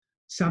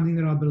something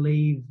that I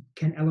believe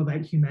can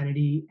elevate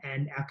humanity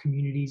and our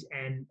communities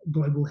and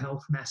global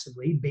health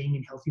massively, being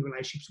in healthy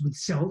relationships with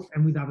self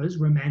and with others,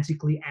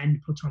 romantically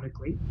and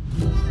platonically.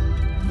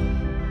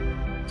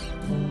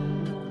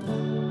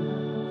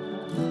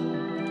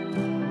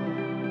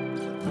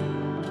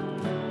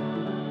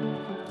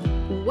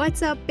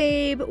 What's up,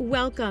 babe?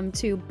 Welcome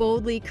to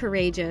Boldly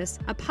Courageous,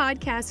 a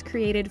podcast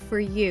created for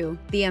you,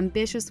 the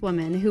ambitious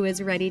woman who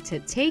is ready to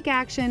take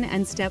action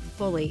and step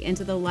fully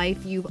into the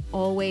life you've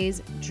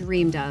always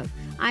dreamed of.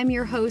 I'm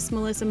your host,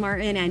 Melissa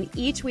Martin, and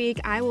each week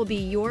I will be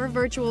your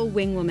virtual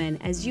wingwoman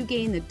as you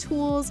gain the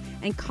tools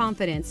and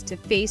confidence to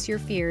face your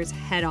fears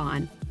head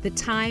on. The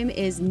time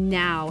is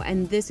now,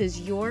 and this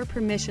is your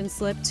permission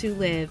slip to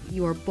live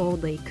your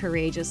boldly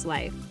courageous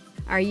life.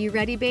 Are you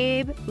ready,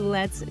 babe?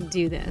 Let's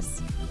do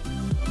this.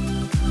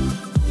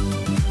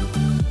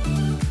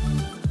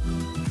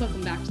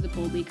 Welcome back to the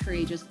Boldly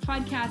Courageous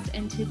podcast,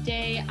 and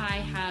today I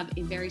have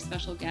a very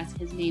special guest.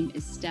 His name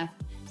is Steph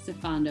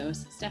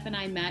Stefanos. Steph and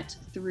I met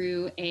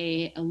through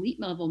a elite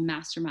level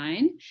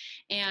mastermind,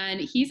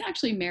 and he's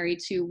actually married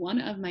to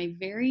one of my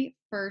very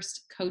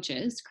first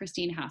coaches,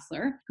 Christine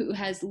Hassler, who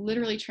has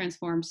literally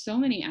transformed so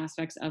many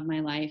aspects of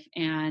my life,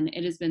 and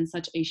it has been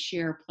such a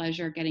sheer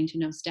pleasure getting to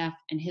know Steph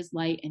and his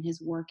light and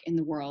his work in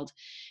the world.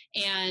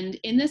 And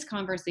in this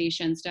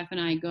conversation, Steph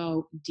and I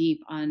go deep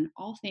on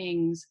all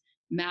things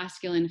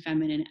masculine,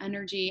 feminine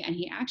energy, and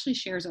he actually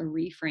shares a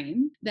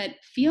reframe that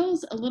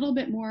feels a little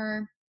bit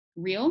more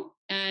real.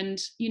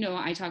 And,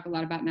 I talk a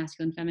lot about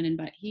masculine, feminine,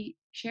 but he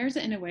shares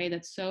it in a way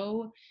that's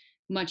so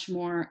much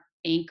more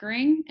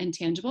anchoring and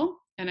tangible.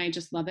 And I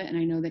just love it. And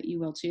I know that you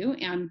will too.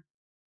 And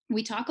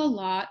we talk a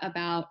lot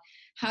about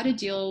how to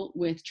deal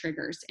with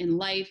triggers in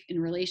life, in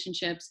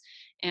relationships,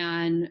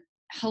 and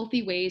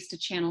healthy ways to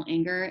channel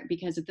anger,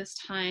 because at this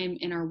time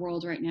in our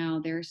world right now,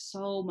 there's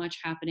so much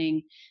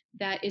happening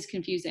that is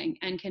confusing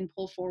and can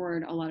pull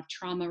forward a lot of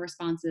trauma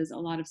responses, a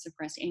lot of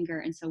suppressed anger.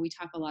 And so we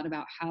talk a lot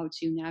about how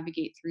to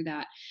navigate through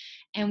that.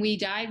 And we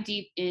dive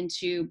deep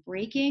into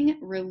breaking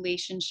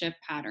relationship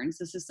patterns.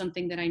 This is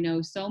something that I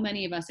know so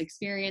many of us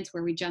experience,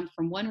 where we jump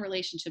from one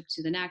relationship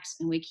to the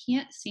next and we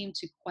can't seem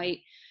to quite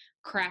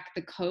crack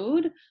the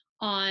code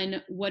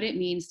on what it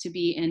means to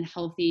be in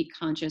healthy,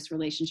 conscious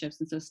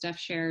relationships. And so Steph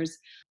shares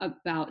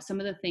about some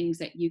of the things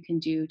that you can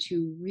do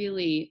to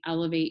really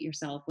elevate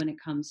yourself when it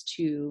comes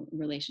to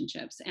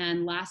relationships.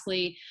 And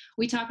lastly,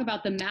 we talk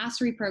about the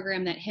mastery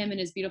program that him and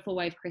his beautiful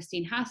wife,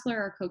 Christine Hassler,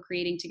 are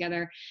co-creating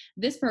together.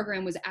 This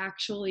program was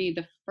actually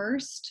the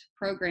first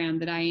program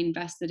that I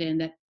invested in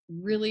that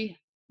really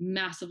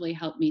massively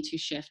helped me to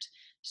shift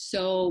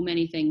so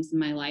many things in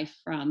my life,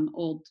 from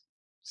old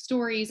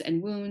stories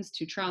and wounds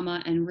to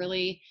trauma, and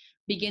really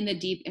begin the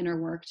deep inner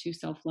work to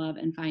self-love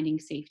and finding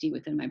safety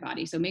within my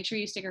body. So make sure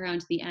you stick around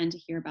to the end to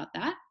hear about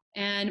that.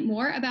 And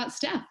more about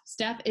Steph.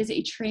 Steph is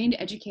a trained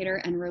educator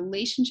and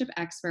relationship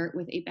expert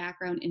with a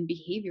background in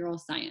behavioral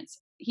science.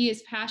 He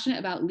is passionate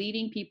about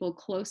leading people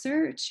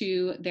closer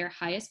to their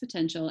highest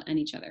potential and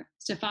each other.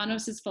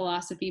 Stefanos'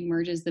 philosophy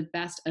merges the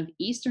best of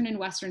Eastern and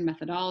Western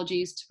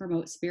methodologies to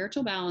promote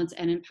spiritual balance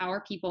and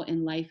empower people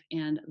in life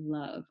and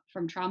love.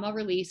 From trauma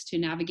release to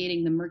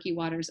navigating the murky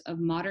waters of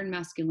modern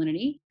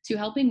masculinity to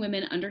helping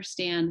women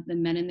understand the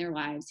men in their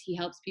lives, he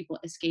helps people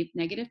escape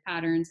negative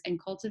patterns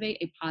and cultivate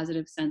a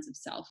positive sense of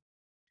self.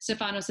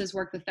 Stefanos has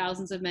worked with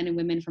thousands of men and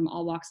women from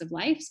all walks of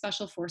life.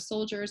 Special Force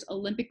soldiers,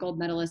 Olympic gold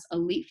medalists,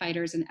 elite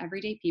fighters, and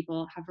everyday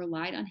people have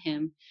relied on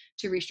him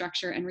to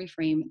restructure and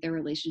reframe their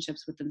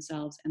relationships with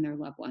themselves and their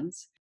loved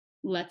ones.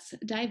 Let's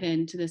dive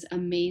into this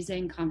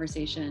amazing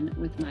conversation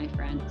with my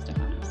friend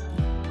Stefanos.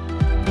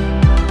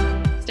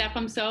 Steph,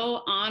 I'm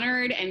so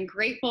honored and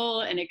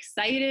grateful and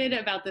excited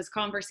about this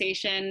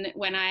conversation.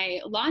 When I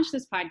launched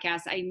this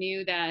podcast, I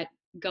knew that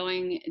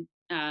going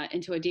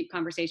into a deep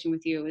conversation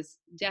with you is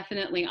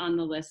definitely on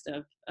the list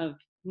of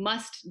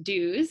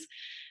must-dos,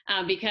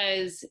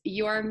 because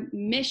your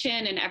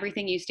mission and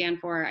everything you stand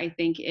for, I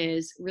think,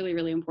 is really,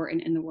 really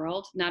important in the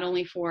world, not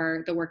only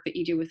for the work that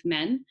you do with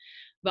men,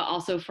 but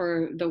also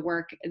for the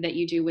work that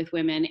you do with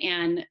women.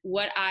 And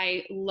what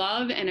I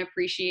love and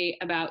appreciate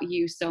about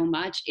you so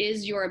much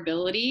is your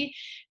ability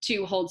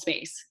to hold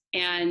space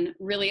and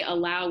really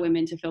allow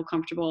women to feel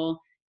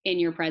comfortable in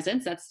your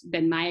presence. That's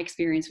been my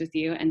experience with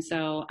you. And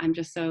so I'm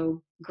just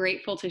so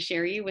grateful to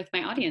share you with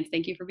my audience.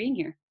 Thank you for being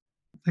here.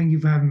 Thank you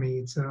for having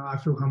me. I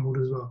feel humbled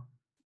as well.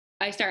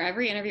 I start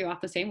every interview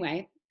off the same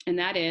way. And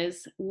that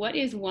is, what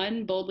is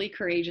one boldly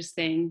courageous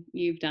thing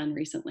you've done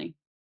recently?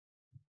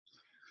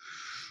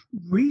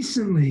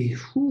 Recently,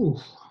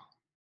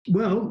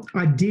 well,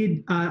 I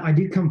did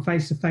come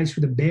face to face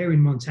with a bear in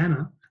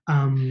Montana,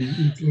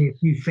 literally a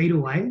few feet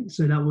away.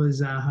 So that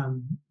was a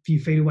few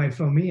feet away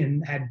from me,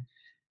 and had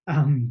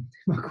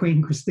my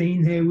queen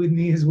Christine there with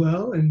me as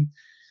well. And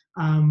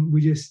I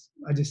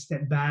just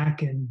stepped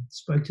back and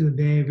spoke to the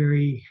bear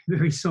very,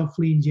 very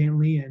softly and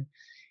gently, and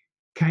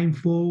came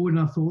forward. And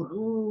I thought,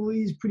 oh,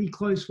 he's pretty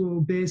close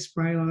for bear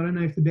spray. Like, I don't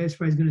know if the bear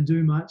spray is going to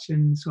do much.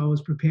 And so I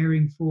was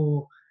preparing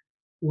for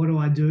what do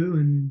I do,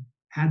 and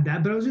had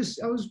that. But I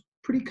was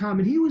pretty calm.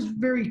 And he was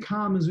very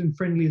calm and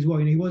friendly as well.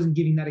 He wasn't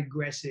giving that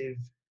aggressive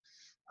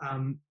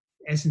um,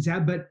 essence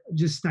out, but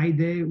just stayed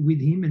there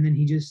with him. And then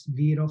he just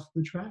veered off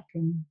the track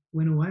and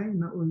went away.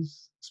 And that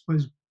was, I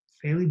suppose,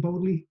 fairly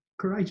boldly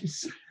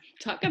courageous.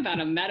 Talk about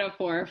a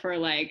metaphor for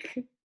like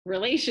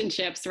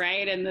relationships,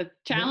 right? And the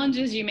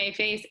challenges you may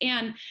face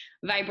and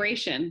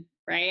vibration,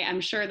 right?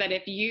 I'm sure that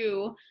if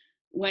you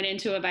went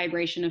into a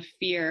vibration of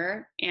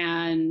fear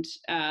and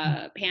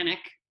panic,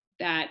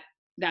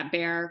 that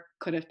bear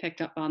could have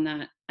picked up on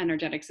that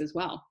energetics as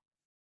well.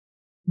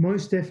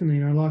 Most definitely.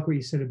 And I like what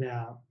you said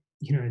about,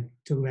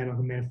 talk about like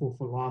a metaphor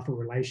for life or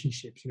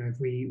relationships. If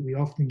we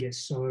often get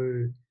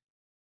so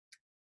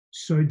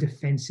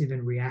defensive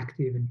and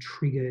reactive and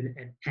triggered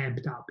and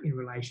amped up in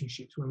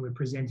relationships when we're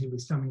presented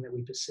with something that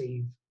we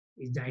perceive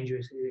is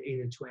dangerous,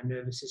 either to our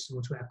nervous system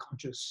or to our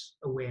conscious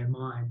aware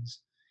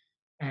minds.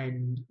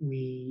 And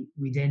we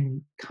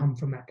then come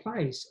from that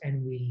place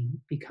and we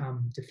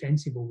become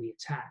defensive or we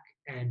attack.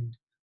 And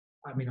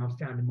I mean, I've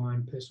found in my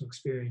own personal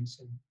experience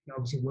and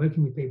obviously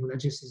working with people,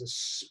 that just is a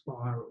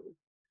spiral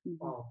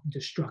of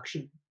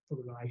destruction for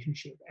the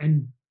relationship.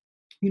 And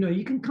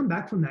you can come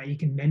back from that, you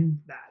can mend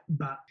that.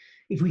 But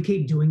if we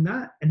keep doing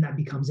that and that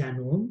becomes our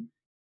norm,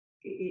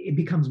 it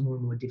becomes more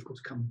and more difficult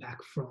to come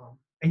back from.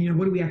 And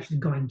what are we actually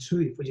going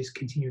to if we're just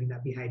continuing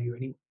that behavior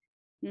anyway?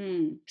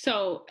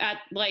 So at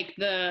like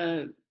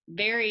the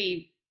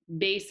very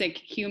basic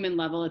human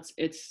level,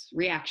 it's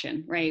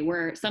reaction, right?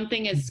 Where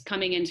something is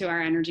coming into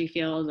our energy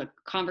field, a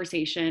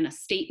conversation, a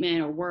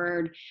statement, a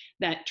word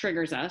that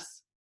triggers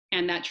us.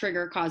 And that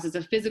trigger causes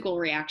a physical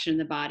reaction in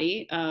the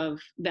body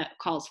that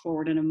calls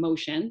forward an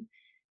emotion.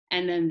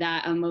 And then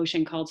that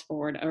emotion calls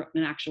forward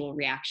an actual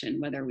reaction,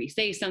 whether we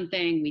say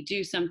something, we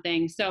do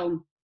something.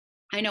 So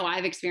I know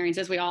I've experienced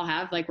this, we all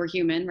have, like we're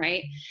human,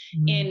 right?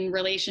 Mm-hmm. In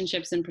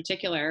relationships in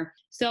particular.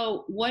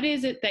 So what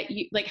is it that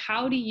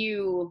how do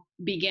you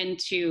begin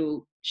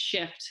to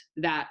shift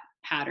that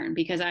pattern?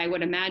 Because I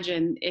would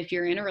imagine if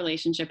you're in a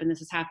relationship and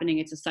this is happening,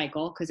 it's a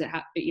cycle because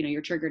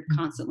you're triggered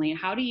constantly.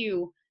 How do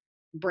you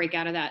break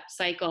out of that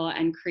cycle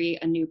and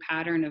create a new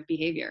pattern of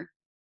behavior?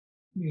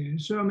 Yeah,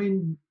 so I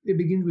mean, it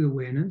begins with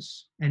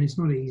awareness, and it's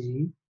not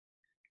easy.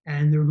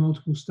 And there are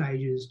multiple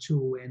stages to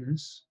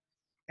awareness.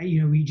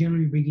 And, we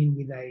generally begin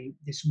with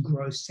this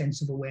gross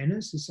sense of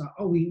awareness. It's like,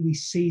 we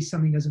see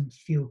something doesn't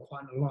feel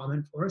quite in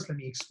alignment for us. Let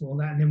me explore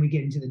that. And then we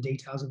get into the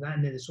details of that.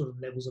 And then there's sort of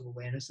levels of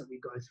awareness that we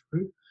go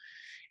through.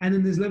 And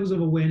then there's levels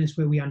of awareness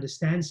where we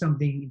understand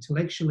something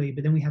intellectually,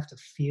 but then we have to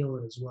feel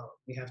it as well.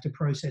 We have to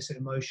process it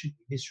emotionally,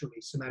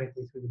 viscerally,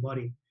 somatically through the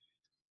body.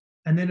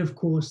 And then, of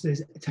course,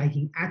 there's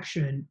taking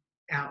action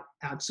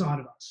outside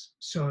of us.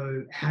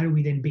 So how do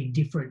we then be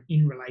different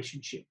in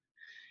relationship?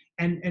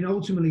 And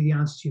ultimately, the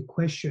answer to your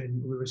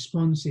question, the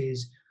response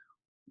is,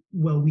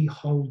 well, we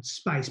hold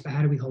space. But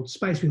how do we hold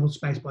space? We hold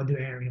space by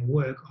doing our inner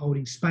work.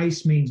 Holding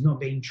space means not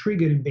being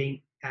triggered and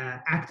being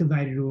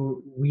activated or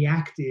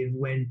reactive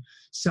when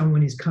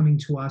someone is coming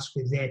to us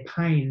with their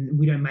pain.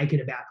 We don't make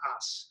it about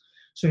us.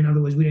 So in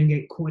other words, we don't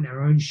get caught in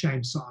our own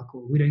shame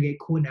cycle. We don't get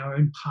caught in our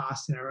own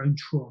past and our own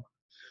trauma.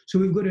 So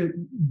we've got to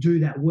do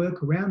that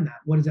work around that.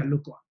 What does that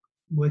look like?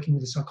 Working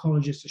with a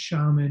psychologist, a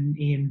shaman,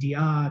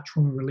 EMDR,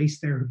 trauma release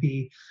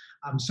therapy,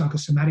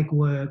 psychosomatic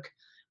work,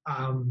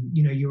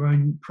 your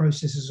own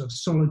processes of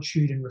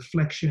solitude and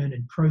reflection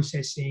and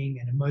processing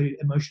and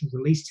emotional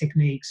release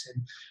techniques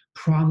and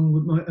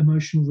primal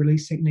emotional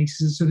release techniques.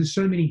 So there's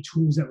so many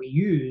tools that we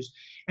use,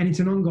 and it's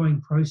an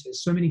ongoing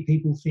process. So many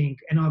people think,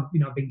 and I've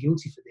been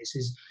guilty for this,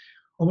 is,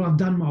 I've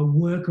done my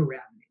work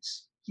around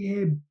this.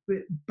 Yeah,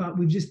 but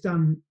we've just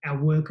done our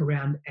work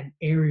around an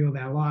area of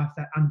our life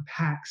that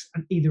unpacks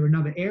either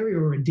another area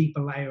or a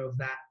deeper layer of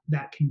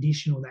that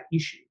condition or that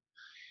issue.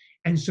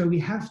 And so there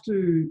has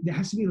to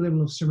be a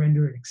level of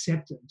surrender and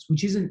acceptance,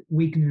 which isn't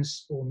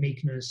weakness or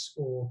meekness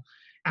or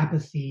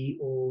apathy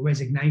or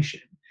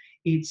resignation.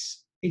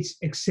 It's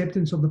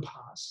acceptance of the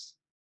past.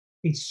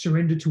 It's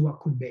surrender to what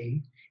could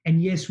be.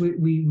 And yes,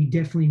 we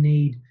definitely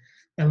need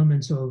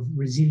elements of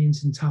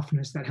resilience and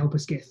toughness that help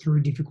us get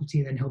through difficulty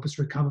and then help us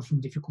recover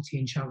from difficulty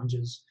and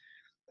challenges.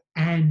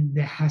 And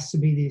there has to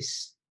be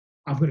this,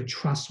 I've got to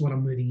trust what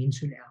I'm moving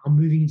into now. I'm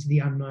moving into the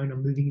unknown.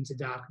 I'm moving into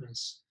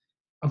darkness.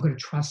 I've got to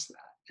trust that.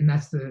 And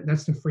that's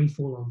the free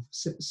fall of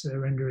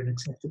surrender and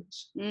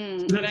acceptance.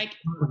 And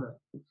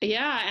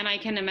I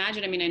can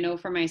imagine, I know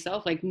for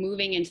myself, like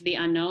moving into the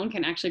unknown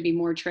can actually be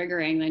more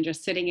triggering than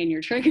just sitting in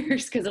your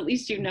triggers, because at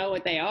least you know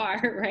what they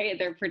are, right?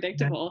 They're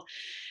predictable.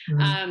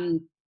 Yeah.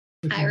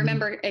 I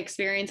remember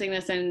experiencing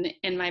this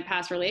in my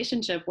past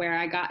relationship, where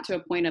I got to a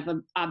point of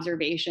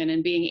observation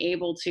and being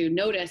able to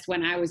notice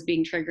when I was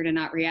being triggered and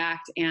not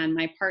react. And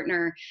my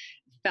partner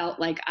felt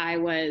like I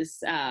was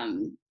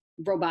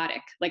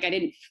robotic, like I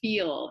didn't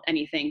feel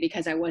anything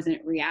because I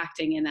wasn't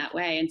reacting in that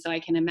way. And so I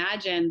can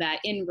imagine that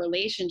in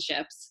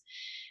relationships,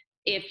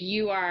 if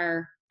you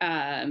are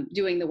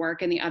doing the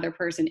work and the other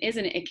person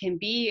isn't, it can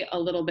be a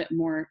little bit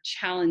more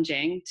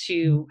challenging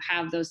to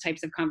have those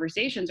types of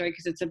conversations, right?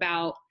 Because it's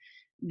about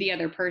the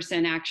other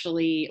person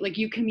actually, like,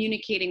 you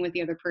communicating with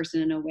the other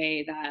person in a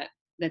way that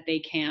that they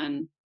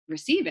can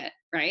receive it,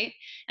 right?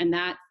 And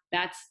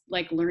that's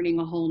like learning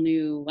a whole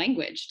new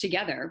language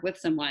together with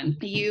someone.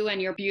 You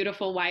and your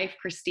beautiful wife,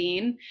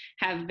 Christine,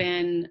 have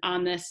been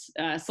on this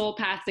soul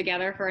path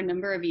together for a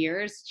number of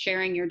years,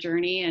 sharing your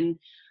journey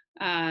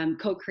and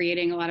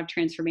co-creating a lot of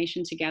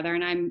transformation together.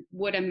 And I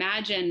would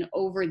imagine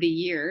over the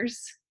years,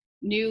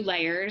 new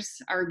layers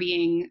are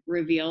being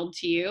revealed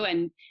to you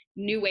and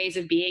new ways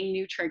of being,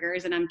 new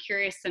triggers. And I'm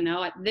curious to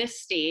know at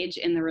this stage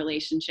in the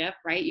relationship,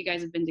 right? You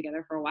guys have been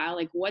together for a while.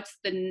 Like, what's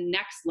the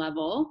next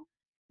level?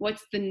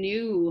 What's the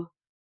new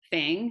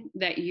thing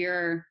that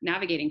you're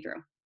navigating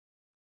through?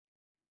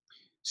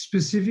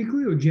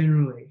 Specifically or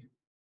generally?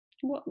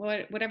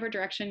 Whatever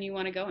direction you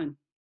want to go in.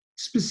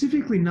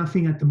 Specifically,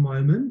 nothing at the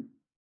moment.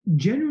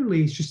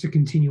 Generally, it's just a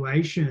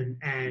continuation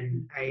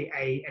and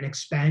an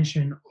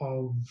expansion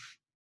of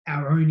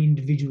our own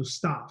individual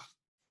stuff,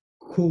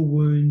 core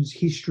wounds,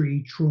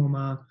 history,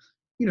 trauma,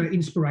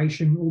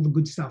 inspiration, all the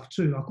good stuff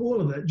too, like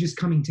all of it just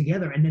coming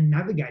together and then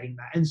navigating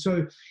that. And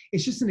so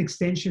it's just an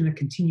extension, a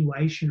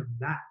continuation of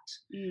that.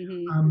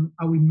 Mm-hmm.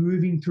 Are we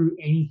moving through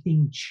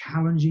anything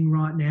challenging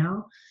right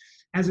now?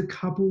 As a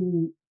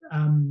couple,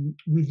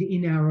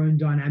 within our own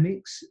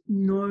dynamics?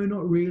 No,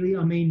 not really.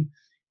 I mean,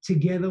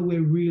 together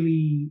we're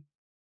really,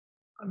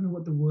 I don't know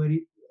what the word is.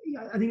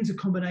 I think it's a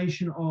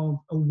combination of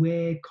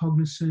aware,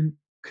 cognizant,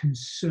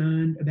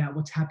 concerned about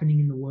what's happening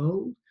in the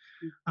world,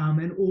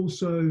 and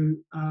also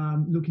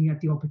looking at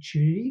the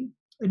opportunity,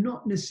 and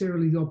not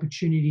necessarily the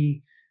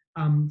opportunity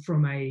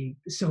from a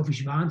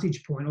selfish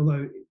vantage point,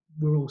 although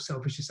we're all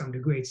selfish to some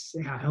degree. It's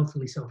how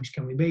healthily selfish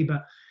can we be?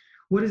 But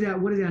what does our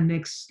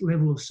next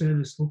level of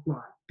service look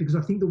like? Because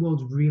I think the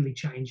world's really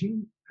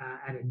changing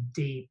at a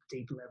deep,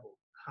 deep level.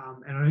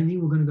 And I don't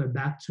think we're going to go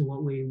back to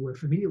what we were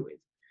familiar with.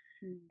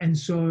 And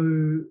so,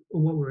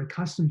 or what we're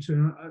accustomed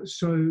to.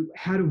 So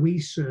how do we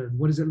serve?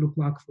 What does it look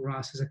like for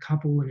us as a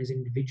couple and as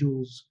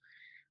individuals?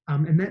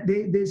 And that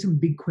there's some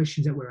big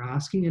questions that we're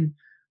asking. And,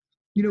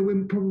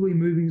 we're probably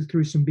moving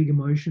through some big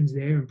emotions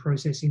there and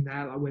processing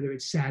that, like whether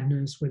it's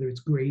sadness, whether it's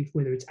grief,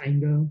 whether it's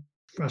anger,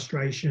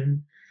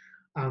 frustration,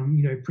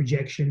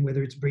 projection,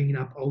 whether it's bringing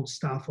up old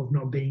stuff of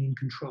not being in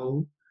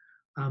control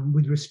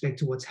with respect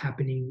to what's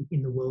happening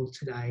in the world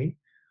today,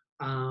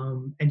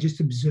 and just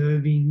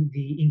observing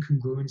the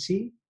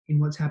incongruency in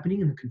what's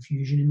happening and the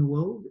confusion in the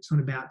world. It's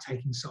not about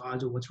taking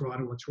sides or what's right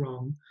or what's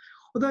wrong.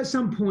 Although at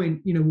some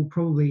point, we'll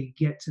probably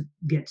get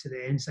to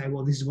there and say,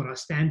 well, this is what I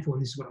stand for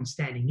and this is what I'm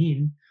standing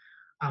in.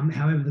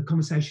 However, the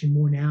conversation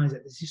more now is that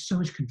there's just so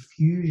much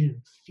confusion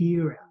and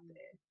fear out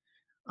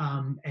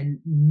there. And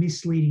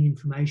misleading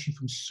information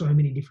from so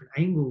many different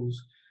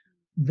angles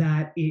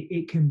that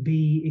it can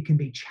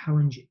be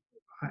challenging.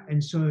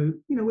 And so,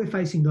 we're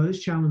facing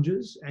those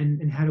challenges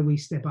and how do we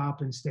step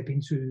up and step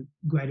into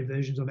greater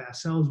versions of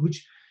ourselves,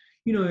 which,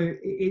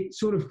 it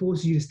sort of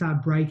forces you to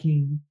start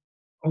breaking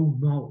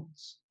old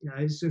molds.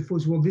 So it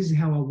forces, well, this is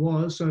how I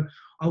was. So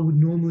I would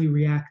normally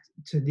react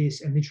to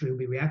this, and literally it'll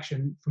be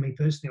reaction for me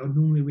personally. I would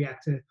normally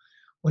react to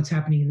what's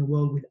happening in the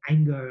world with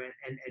anger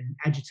and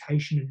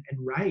agitation and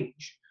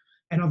rage.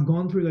 And I've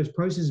gone through those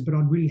processes, but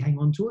I'd really hang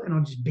on to it and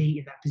I'd just be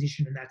in that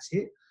position and that's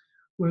it.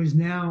 Whereas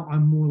now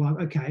I'm more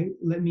like, okay,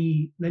 let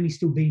me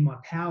still be in my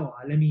power.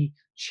 Let me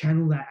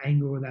channel that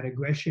anger or that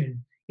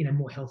aggression in a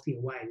more healthier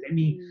way. Let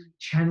me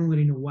channel it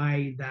in a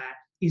way that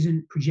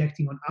isn't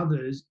projecting on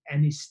others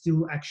and is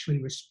still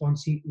actually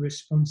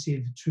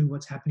responsive to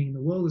what's happening in the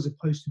world, as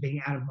opposed to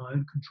being out of my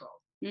own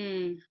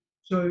control.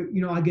 So,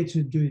 I get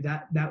to do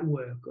that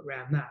work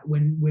around that.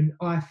 When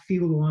I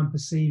feel or I'm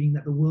perceiving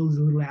that the world is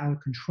a little out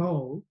of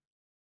control,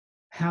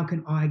 how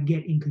can I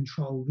get in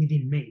control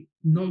within me?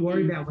 Not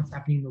worry about what's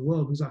happening in the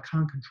world, because I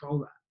can't control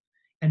that.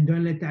 And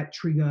don't let that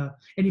trigger.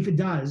 And if it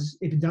does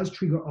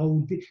trigger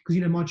old, because,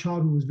 my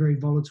childhood was very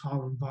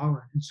volatile and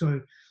violent. And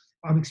so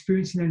I'm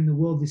experiencing that in the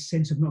world, this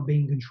sense of not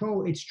being in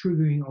control, it's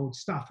triggering old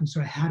stuff. And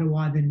so how do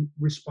I then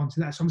respond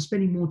to that? So I'm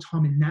spending more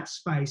time in that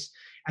space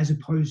as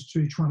opposed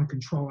to trying to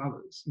control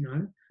others,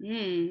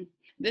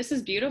 This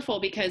is beautiful,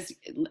 because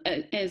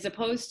as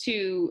opposed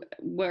to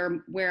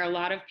where a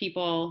lot of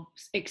people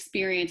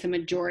experience a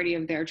majority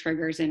of their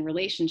triggers in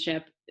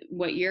relationship,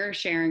 what you're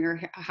sharing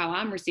or how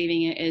I'm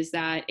receiving it is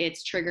that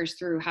it's triggers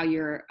through how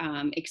you're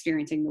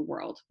experiencing the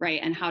world, right?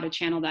 And how to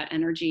channel that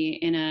energy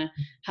in a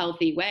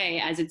healthy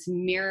way, as it's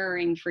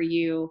mirroring for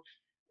you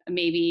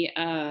maybe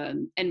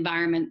an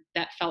environment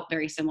that felt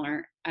very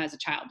similar as a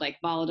child, like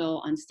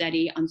volatile,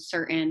 unsteady,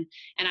 uncertain.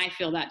 And I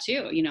feel that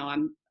too.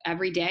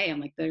 Every day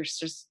I'm like, there's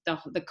just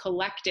stuff, the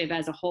collective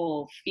as a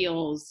whole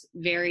feels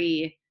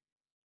very,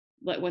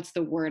 what's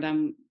the word?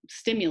 I'm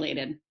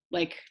stimulated.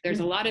 Like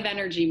there's a lot of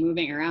energy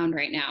moving around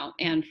right now.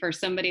 And for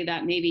somebody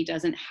that maybe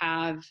doesn't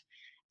have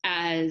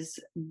as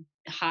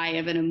high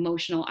of an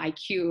emotional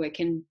IQ,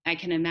 I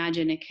can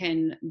imagine it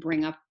can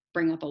bring up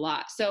a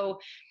lot. So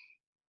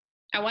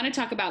I want to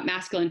talk about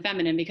masculine,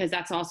 feminine, because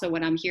that's also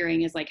what I'm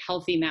hearing is like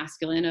healthy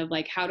masculine, of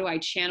like, how do I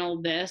channel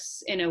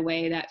this in a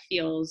way that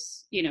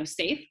feels,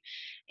 safe?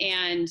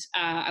 And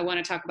I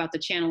want to talk about the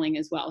channeling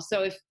as well.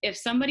 So if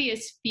somebody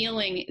is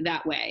feeling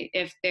that way,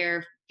 if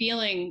they're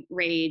feeling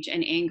rage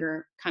and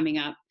anger coming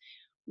up,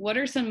 what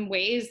are some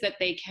ways that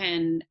they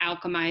can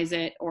alchemize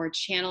it or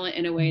channel it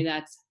in a way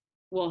that's,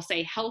 we'll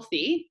say,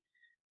 healthy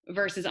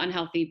versus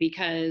unhealthy?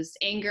 Because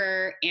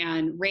anger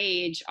and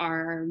rage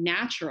are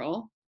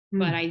natural,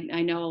 but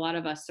I know a lot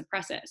of us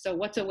suppress it. So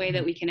what's a way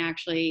that we can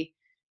actually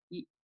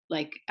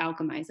like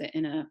alchemize it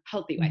in a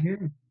healthy way?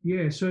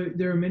 Yeah. So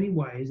there are many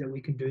ways that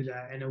we can do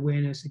that. And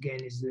awareness, again,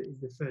 is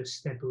the first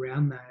step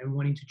around that, and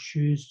wanting to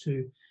choose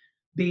to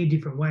be a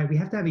different way. We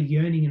have to have a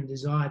yearning and a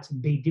desire to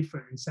be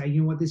different and say,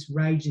 you know what, this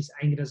rage, this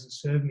anger doesn't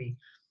serve me.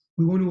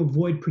 We want to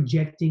avoid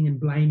projecting and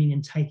blaming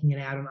and taking it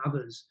out on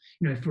others.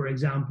 You know, for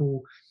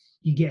example,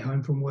 you get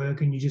home from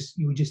work and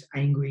you're just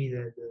angry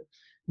that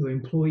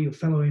your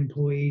fellow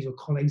employees or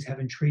colleagues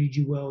haven't treated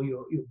you well.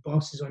 Your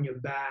boss is on your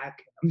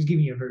back. I'm just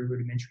giving you a very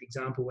rudimentary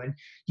example. When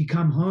you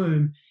come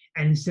home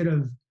and instead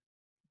of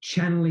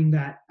channeling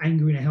that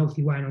anger in a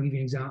healthy way, and I'll give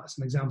you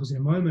some examples in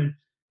a moment,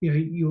 you know,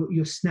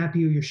 you're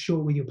snappy or you're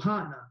short with your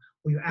partner,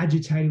 or you're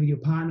agitated with your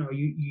partner, or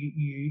you're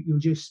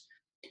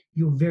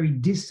very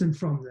distant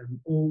from them,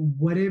 or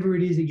whatever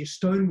it is that you're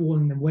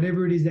stonewalling them,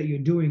 whatever it is that you're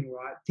doing,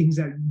 right? Things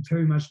that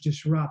very much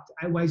disrupt,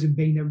 ways of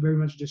being that very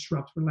much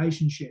disrupt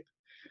relationship.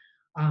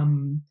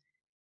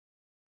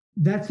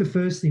 That's the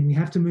first thing. We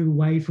have to move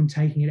away from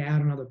taking it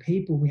out on other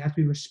people. We have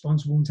to be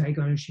responsible and take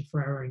ownership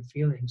for our own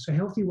feelings. So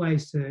healthy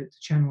ways to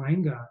channel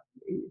anger,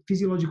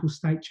 physiological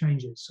state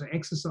changes. So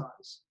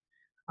exercise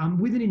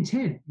with an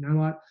intent, you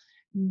know, like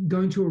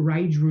going to a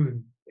rage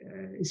room.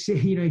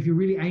 You know, if you're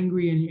really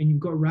angry and you've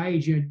got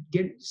rage, you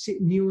know,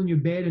 kneel in your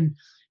bed and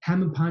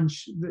hammer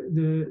punch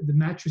the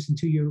mattress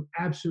until you're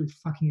absolutely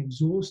fucking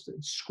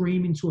exhausted.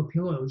 Scream into a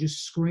pillow,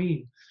 just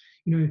scream.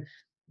 You know,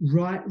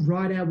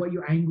 write out what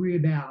you're angry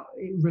about.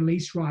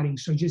 Release writing.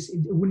 So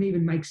it wouldn't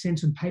even make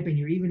sense on paper, and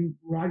you're even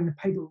writing the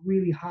paper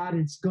really hard,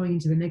 and it's going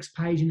into the next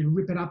page, and then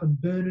rip it up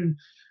and burn it. And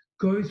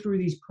go through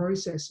these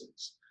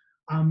processes.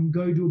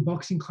 Go do a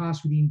boxing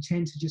class with the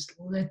intent to just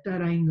let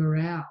that anger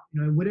out,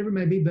 you know, whatever it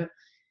may be. But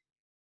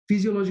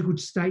physiological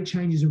state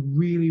changes are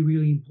really,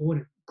 really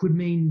important. Could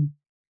mean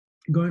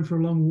going for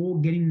a long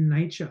walk, getting in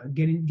nature,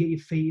 get your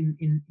feet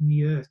in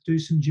the earth, do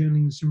some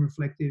journaling, some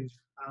reflective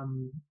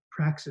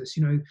praxis,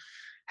 you know,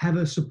 have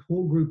a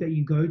support group that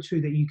you go to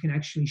that you can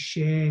actually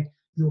share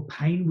your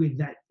pain with,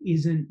 that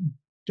isn't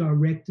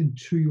directed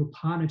to your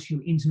partner, to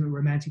your intimate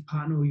romantic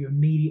partner or your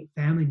immediate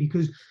family,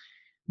 because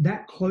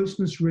that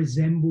closeness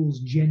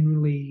resembles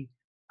generally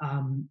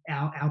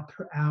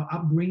our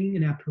upbringing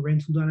and our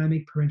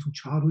parental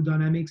childhood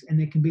dynamics, and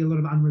there can be a lot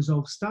of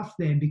unresolved stuff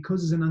there. And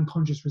because there's an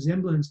unconscious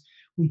resemblance,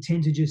 we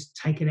tend to just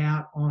take it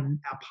out on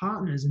our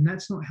partners, and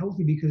that's not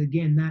healthy, because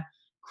again, that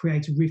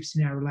creates rifts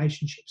in our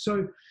relationship. So,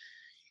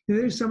 you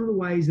know, there's some of the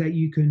ways that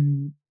you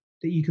can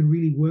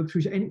really work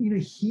through, and, you know,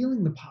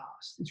 healing the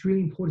past. It's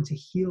really important to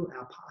heal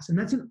our past, and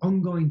that's an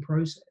ongoing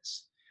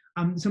process.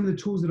 Some of the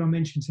tools that I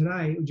mentioned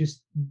today,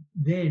 just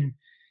then,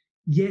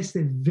 yes,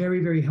 they're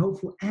very, very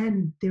helpful,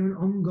 and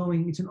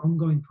it's an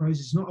ongoing process.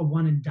 It's not a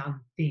one and done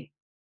thing.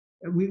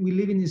 We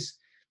live in this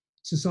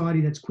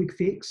society that's quick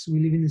fix. We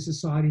live in this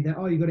society that,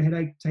 oh, you got a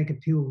headache, take a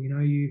pill. You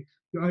know, you're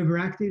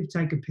overactive,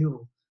 take a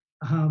pill.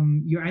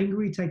 You're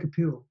angry, take a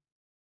pill.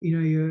 You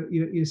know,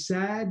 you're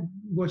sad,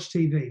 watch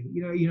TV.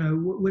 You know,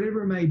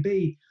 whatever it may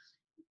be.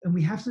 And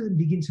we have to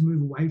begin to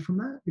move away from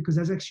that, because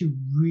that's actually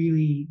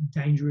really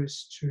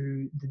dangerous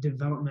to the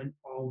development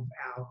of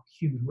our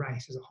human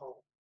race as a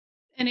whole.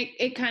 And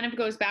it kind of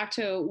goes back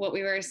to what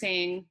we were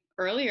saying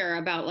earlier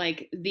about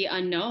like the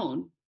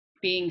unknown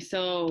being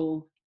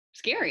so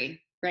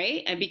scary,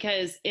 right? And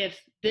because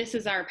if this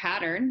is our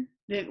pattern,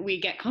 that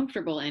we get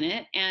comfortable in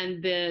it,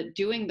 and the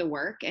doing the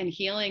work and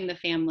healing the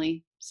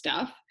family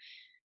stuff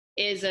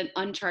is an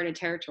uncharted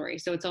territory.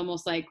 So it's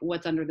almost like,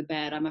 what's under the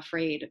bed? I'm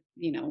afraid,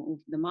 you know,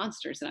 the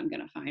monsters that I'm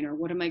going to find, or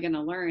what am I going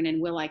to learn?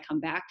 And will I come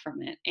back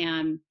from it?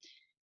 And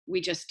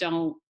we just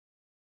don't,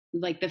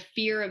 like, the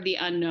fear of the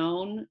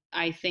unknown,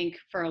 I think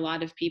for a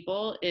lot of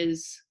people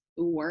is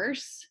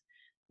worse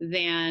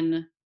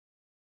than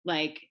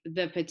like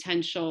the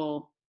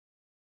potential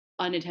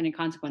unintended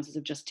consequences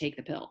of just take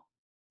the pill.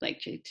 Like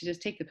to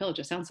just take the pill, it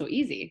just sounds so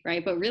easy,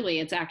 right? But really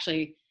it's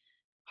actually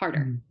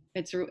harder.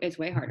 It's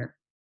way harder.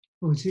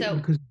 Well,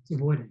 because it's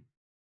avoiding.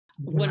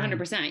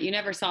 100%. You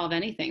never solve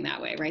anything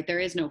that way, right? There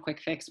is no quick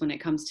fix when it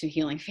comes to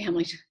healing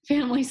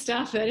family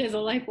stuff. That is a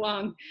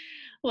lifelong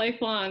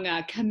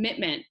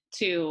commitment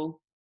to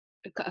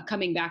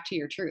coming back to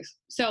your truth.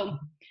 So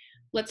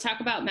let's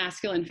talk about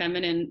masculine,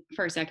 feminine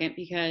for a second,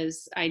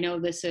 because I know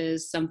this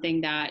is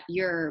something that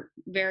you're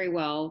very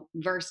well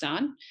versed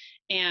on.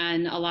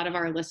 And a lot of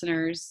our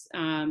listeners,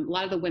 a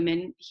lot of the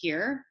women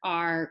here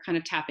are kind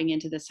of tapping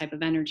into this type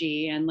of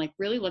energy and like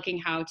really looking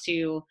how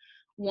to,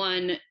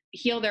 one,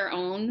 heal their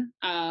own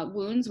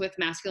wounds with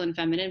masculine,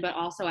 feminine, but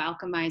also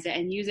alchemize it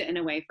and use it in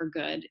a way for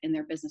good in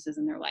their businesses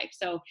and their life.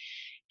 So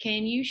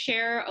can you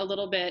share a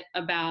little bit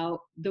about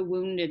the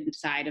wounded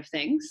side of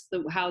things,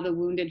 how the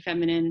wounded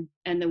feminine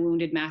and the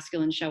wounded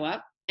masculine show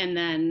up, and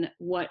then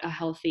what a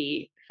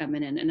healthy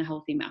feminine and a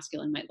healthy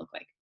masculine might look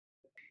like.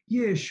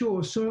 Yeah,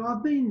 sure.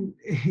 So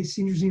it's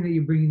interesting that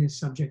you're bringing this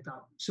subject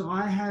up. So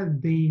I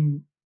have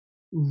been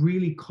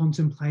really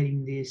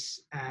contemplating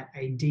this at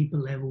a deeper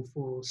level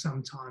for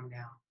some time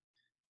now.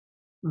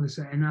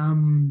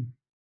 And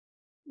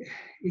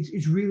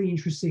it's really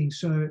interesting.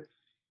 So,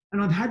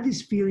 and I've had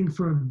this feeling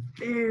for a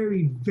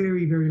very,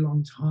 very, very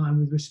long time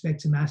with respect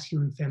to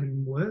masculine,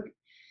 feminine work.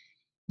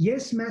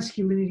 Yes,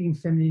 masculinity and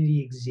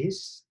femininity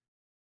exists,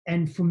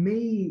 and for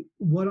me,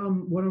 what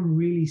I'm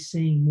really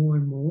seeing more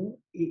and more,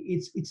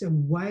 it's a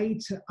way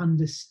to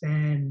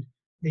understand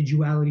the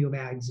duality of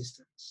our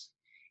existence.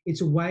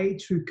 It's a way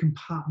to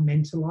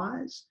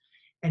compartmentalize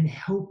and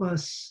help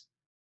us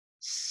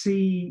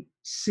see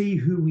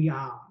who we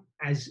are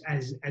as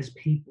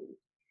people.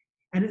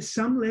 And at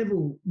some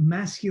level,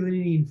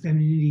 masculinity and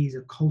femininity is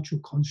a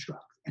cultural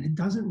construct, and it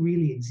doesn't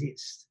really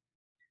exist.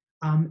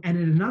 And at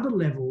another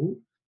level,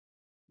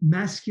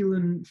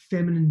 masculine,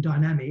 feminine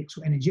dynamics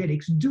or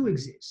energetics do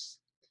exist.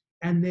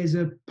 And there's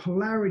a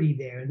polarity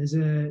there, and there's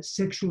a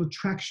sexual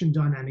attraction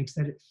dynamics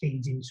that it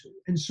feeds into.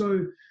 And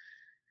so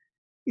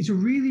it's a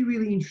really,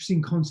 really interesting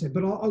concept,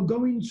 but I'll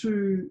go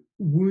into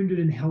wounded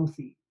and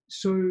healthy.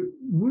 So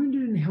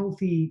wounded and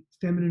healthy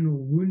feminine or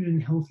wounded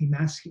and healthy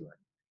masculine,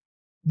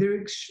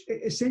 they're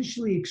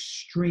essentially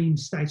extreme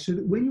states. So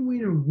that when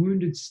we're in a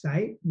wounded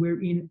state,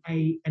 we're in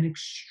an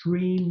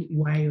extreme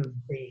way of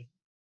being.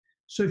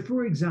 So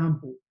for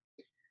example,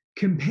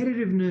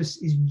 competitiveness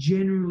is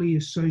generally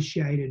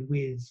associated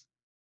with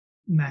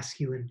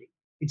masculinity.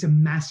 It's a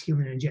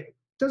masculine energetic.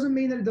 Doesn't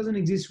mean that it doesn't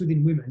exist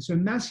within women. So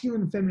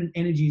masculine and feminine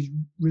energies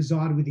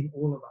reside within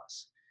all of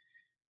us.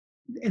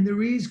 And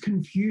there is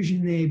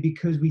confusion there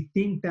because we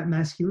think that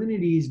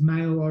masculinity is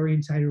male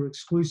orientated or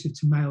exclusive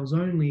to males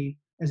only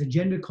as a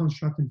gender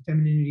construct, and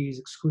femininity is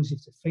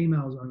exclusive to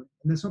females only.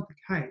 And that's not the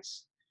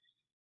case.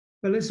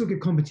 But let's look at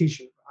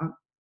competition, right?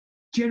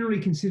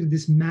 Generally considered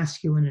this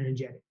masculine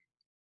energetic.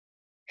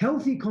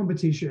 Healthy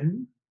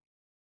competition,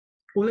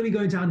 or let me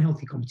go into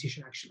unhealthy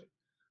competition actually.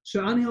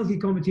 So unhealthy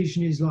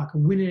competition is like a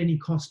win at any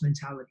cost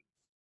mentality.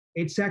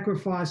 It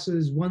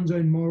sacrifices one's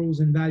own morals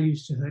and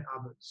values to hurt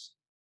others.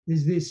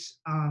 There's this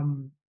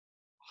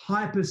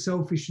hyper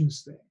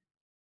selfishness there.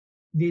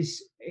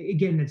 This,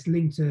 again, that's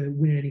linked to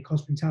win at any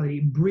cost mentality.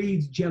 It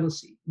breeds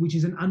jealousy, which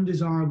is an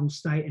undesirable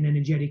state and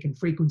energetic and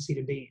frequency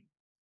to be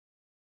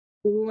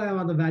in. All our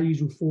other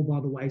values will fall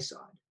by the wayside.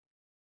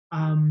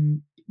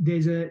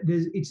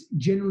 It's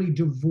generally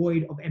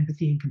devoid of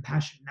empathy and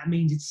compassion. That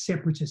means it's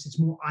separatist. It's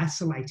more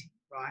isolating,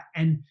 right?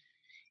 And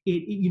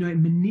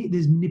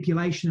there's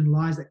manipulation and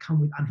lies that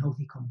come with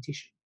unhealthy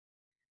competition.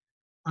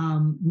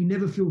 We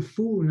never feel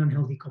full in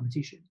unhealthy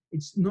competition.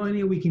 It's not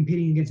only are we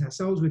competing against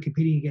ourselves, we're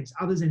competing against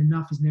others, and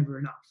enough is never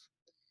enough.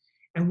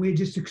 And we're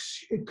just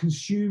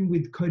consumed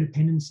with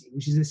codependency,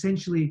 which is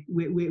essentially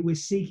we're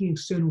seeking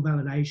external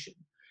validation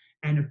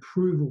and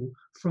approval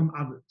from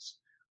others.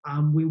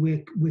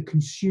 We're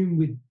consumed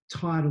with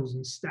titles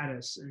and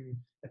status and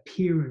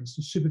appearance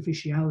and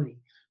superficiality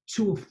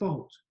to a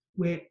fault,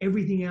 where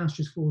everything else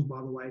just falls by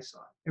the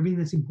wayside. Everything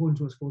that's important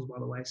to us falls by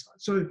the wayside.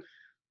 So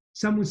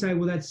some would say,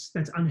 well, that's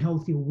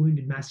unhealthy or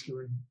wounded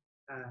masculine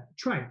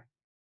trait.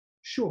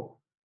 Sure.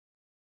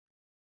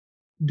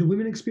 Do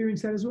women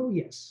experience that as well?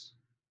 Yes,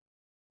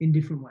 in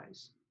different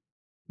ways.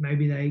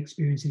 Maybe they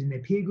experience it in their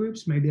peer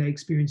groups. Maybe they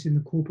experience it in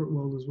the corporate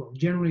world as well.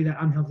 Generally, that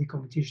unhealthy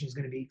competition is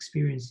going to be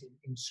experienced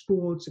in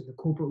sports, in the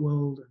corporate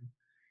world, and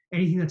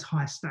anything that's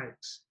high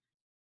stakes.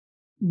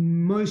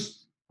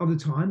 Most of the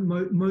time,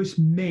 most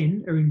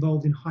men are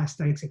involved in high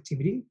stakes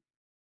activity.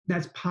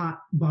 That's part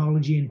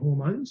biology and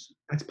hormones.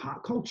 That's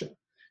part culture.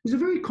 It's a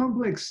very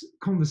complex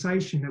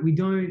conversation that we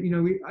don't,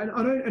 I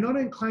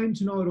don't claim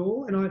to know it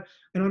all, and I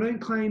don't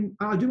claim.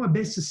 I do my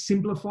best to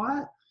simplify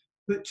it,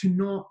 but to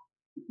not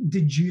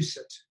deduce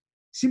it.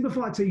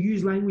 Simplify it to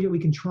use language that we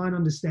can try and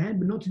understand,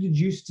 but not to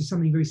deduce it to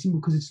something very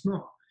simple, because it's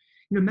not.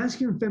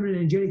 Masculine and feminine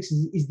energetics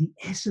is the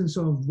essence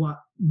of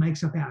what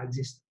makes up our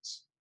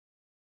existence.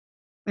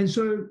 And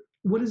so,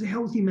 what does a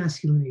healthy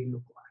masculinity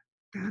look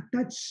like?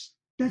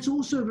 That's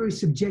also a very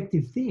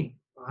subjective thing,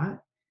 right?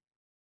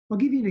 I'll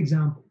give you an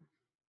example.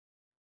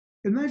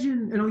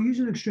 Imagine, and I'll use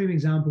an extreme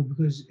example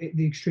because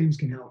the extremes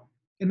can help.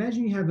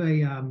 Imagine you have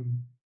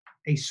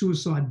a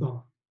suicide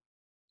bomber,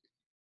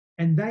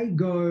 and they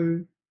go,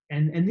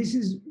 and this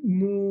is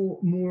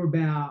more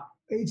about,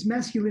 it's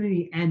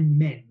masculinity and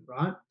men,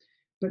 right?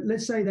 But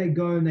let's say they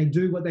go and they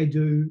do what they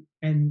do,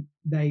 and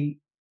they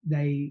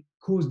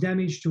cause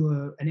damage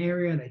to an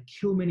area, they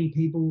kill many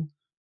people.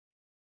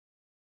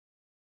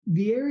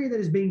 The area that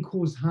is being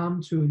caused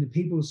harm to and the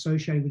people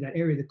associated with that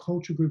area, the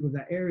cultural group of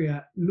that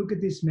area, look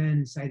at this man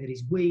and say that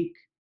he's weak.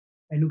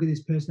 They look at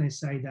this person, they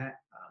say that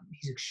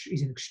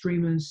he's an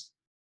extremist,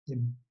 he's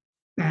a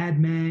bad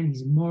man,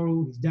 he's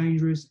immoral, he's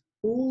dangerous.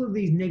 All of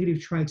these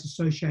negative traits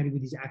associated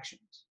with his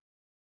actions.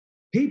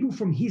 People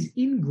from his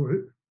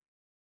in-group,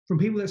 from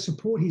people that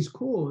support his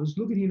cause,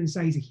 look at him and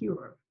say he's a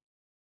hero.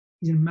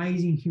 He's an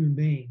amazing human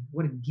being.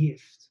 What a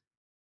gift.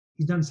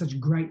 He's done such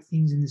great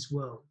things in this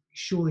world.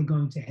 surely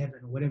going to heaven,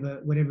 or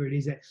whatever it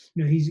is that,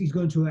 he's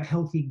going to a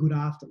healthy, good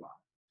afterlife.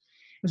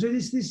 And so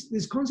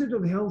this concept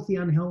of healthy,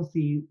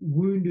 unhealthy,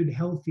 wounded,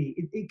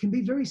 healthy, it can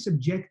be very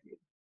subjective.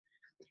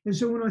 And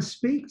so when I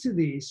speak to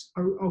this,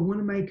 I want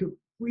to make it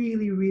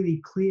really,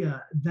 really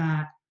clear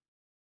that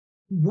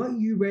what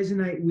you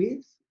resonate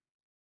with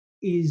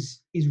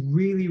is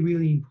really,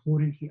 really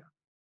important here.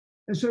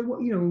 And so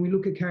when we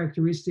look at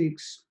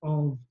characteristics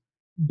of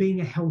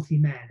being a healthy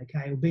man,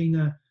 okay, or being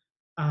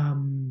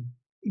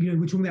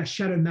we're talking about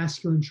shadow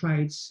masculine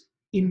traits,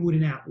 inward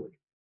and outward.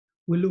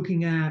 We're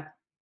looking at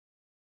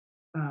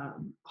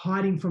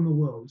hiding from the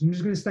world. I'm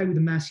just going to stay with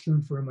the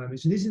masculine for a moment.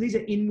 So these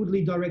are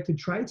inwardly directed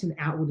traits and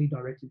outwardly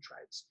directed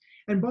traits.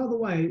 And by the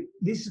way,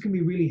 this can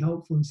be really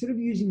helpful. Instead of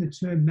using the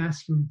term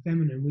masculine,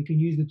 feminine, we can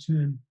use the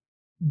term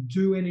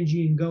do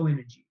energy and go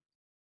energy,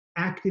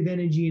 active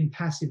energy and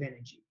passive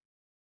energy.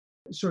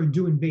 Sorry,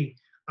 do and be,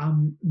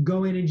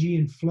 go energy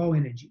and flow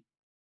energy.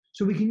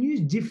 So we can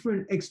use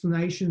different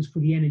explanations for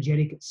the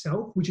energetic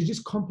itself, which are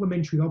just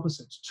complementary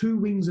opposites, two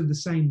wings of the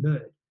same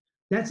bird.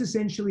 That's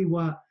essentially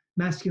what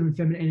masculine and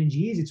feminine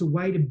energy is. It's a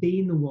way to be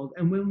in the world.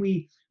 And when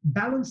we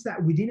balance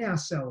that within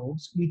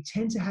ourselves, we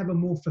tend to have a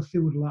more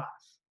fulfilled life.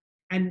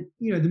 And,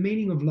 the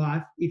meaning of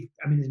life,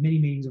 there's many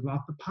meanings of life,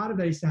 but part of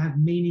that is to have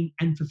meaning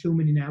and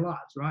fulfillment in our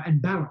lives, right?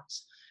 And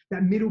balance,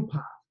 that middle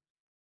path.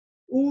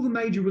 All the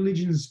major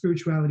religions and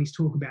spiritualities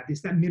talk about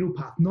this, that middle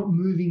path, not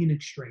moving in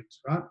extremes,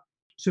 right?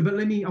 So, but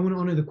I want to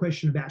honor the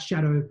question about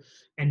shadow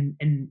and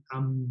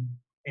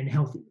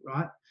healthy,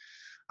 right?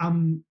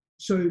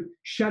 So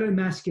shadow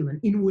masculine,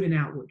 inward and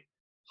outward,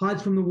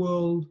 hides from the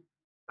world,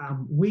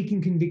 weak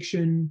in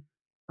conviction,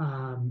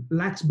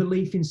 lacks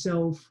belief in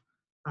self,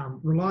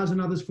 relies on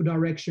others for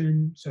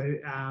direction, so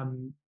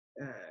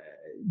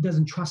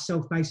doesn't trust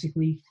self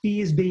basically,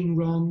 fears being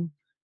wrong,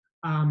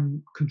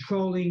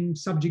 controlling,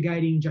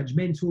 subjugating,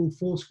 judgmental,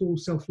 forceful,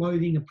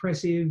 self-loathing,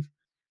 oppressive.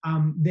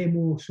 They're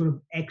more sort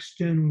of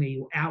externally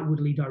or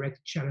outwardly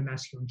directed shadow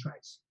masculine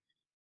traits.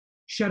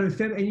 Shadow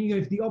feminine,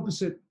 and if the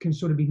opposite can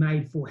sort of be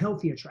made for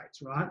healthier traits,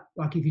 right?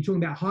 Like if you're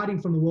talking about hiding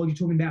from the world, you're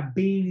talking about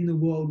being in the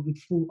world with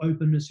full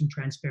openness and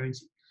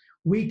transparency.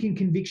 Weak in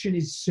conviction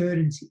is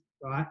certainty,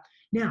 right?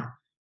 Now,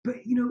 but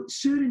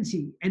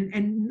certainty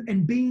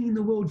and being in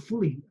the world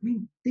fully.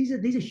 These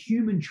are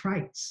human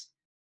traits.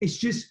 It's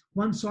just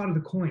one side of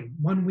the coin,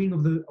 one wing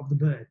of the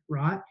bird,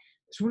 right?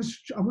 So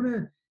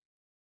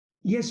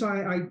yes,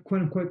 I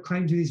quote unquote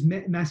claim to this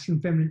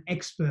masculine feminine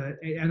expert.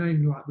 I don't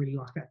even really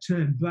like that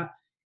term, but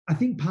I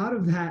think part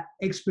of that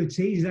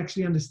expertise is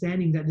actually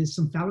understanding that there's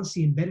some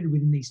fallacy embedded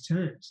within these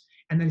terms,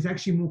 and that it's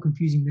actually more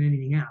confusing than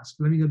anything else.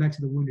 But let me go back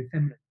to the wounded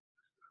feminine.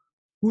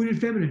 Wounded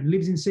feminine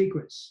lives in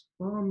secrets.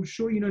 Well, I'm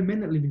sure you know men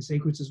that live in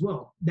secrets as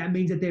well. That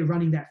means that they're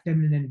running that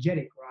feminine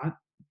energetic, right?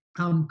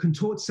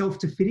 Contort self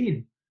to fit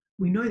in.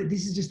 We know that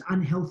this is just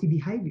unhealthy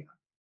behavior.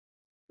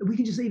 We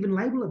can just even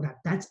label it that.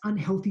 That's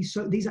unhealthy.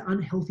 So these are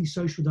unhealthy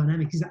social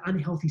dynamics. These are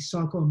unhealthy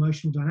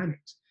psycho-emotional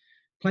dynamics.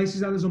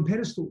 Places others on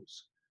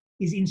pedestals,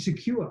 is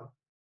insecure,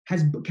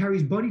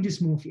 carries body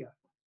dysmorphia,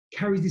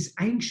 carries this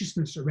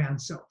anxiousness around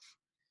self,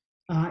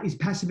 is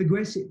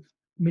passive-aggressive,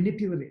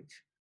 manipulative,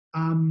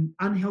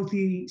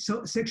 unhealthy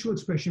sexual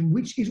expression,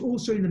 which is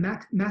also in the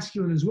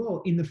masculine as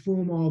well, in the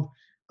form of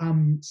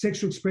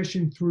sexual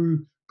expression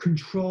through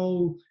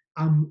control,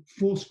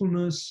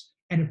 forcefulness,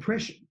 and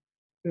oppression,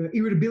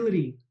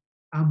 irritability,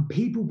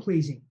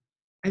 people-pleasing.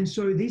 And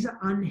so these are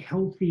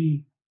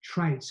unhealthy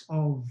traits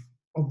of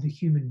the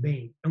human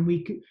being. And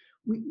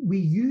we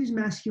use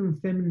masculine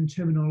and feminine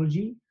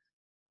terminology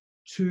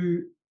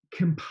to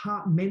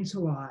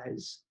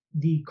compartmentalize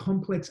the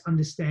complex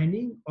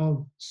understanding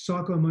of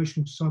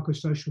psycho-emotional,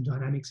 psychosocial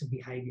dynamics and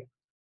behavior.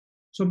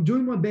 So I'm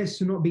doing my best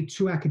to not be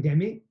too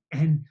academic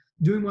and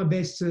doing my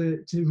best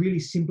to really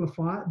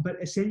simplify it, but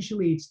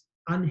essentially it's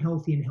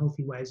unhealthy and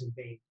healthy ways of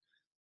being.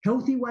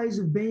 Healthy ways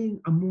of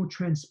being are more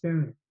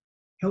transparent.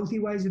 Healthy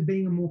ways of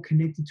being are more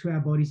connected to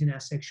our bodies and our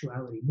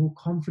sexuality, more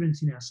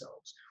confidence in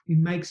ourselves. We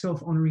make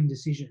self-honoring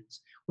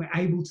decisions. We're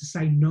able to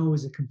say no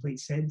as a complete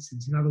sentence.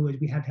 In other words,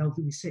 we're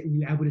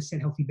able to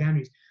set healthy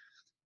boundaries.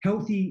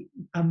 Healthy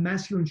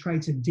masculine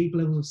traits are deep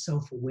levels of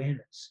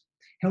self-awareness.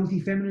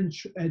 Healthy feminine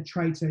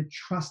traits are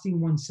trusting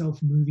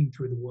oneself moving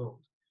through the world.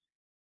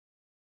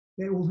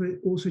 They're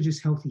also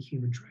just healthy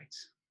human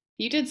traits.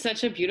 You did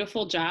such a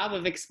beautiful job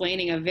of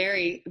explaining a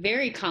very,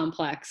 very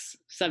complex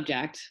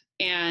subject.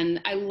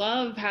 And I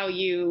love how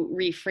you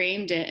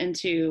reframed it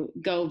into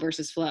go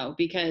versus flow,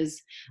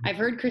 because I've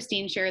heard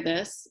Christine share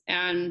this.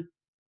 And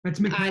that's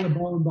Michaela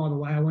Bowen, by the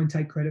way. I won't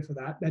take credit for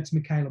that. That's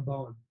Michaela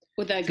Bowen.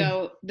 With the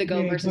go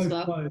versus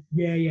flow.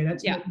 Yeah.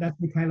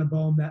 That's Michaela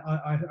Bowen that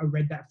I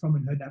read that from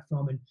and heard that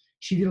from. And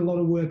she did a lot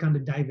of work under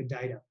David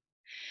Deida.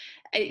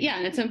 Yeah,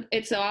 and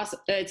it's awesome.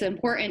 It's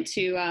important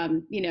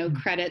to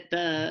credit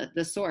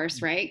the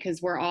source, right?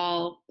 Because we're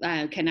all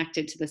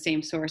connected to the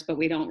same source, but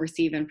we don't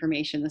receive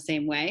information the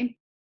same way.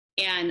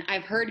 And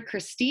I've heard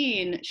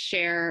Christine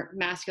share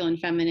masculine,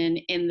 feminine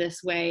in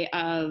this way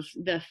of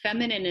the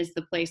feminine is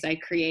the place I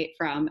create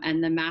from,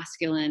 and the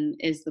masculine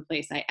is the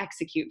place I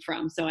execute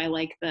from. So I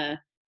like the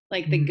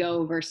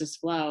go versus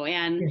flow.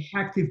 And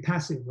active,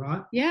 passive,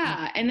 right?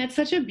 Yeah. And that's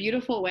such a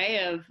beautiful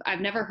way of,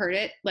 I've never heard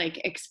it like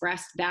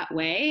expressed that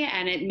way.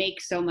 And it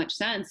makes so much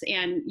sense.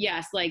 And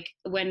yes, like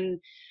when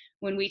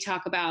we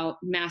talk about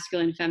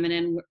masculine,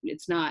 feminine,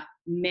 it's not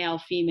male,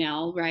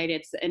 female, right?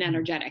 It's an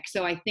energetic.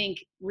 So I think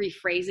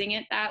rephrasing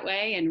it that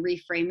way and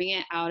reframing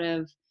it out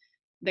of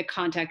the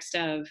context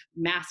of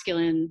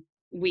masculine,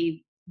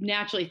 we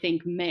naturally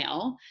think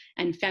male,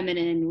 and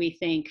feminine, we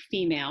think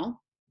female.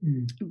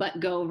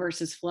 But go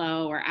versus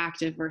flow or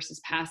active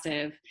versus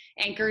passive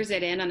anchors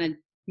it in on a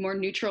more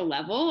neutral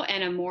level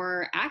and a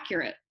more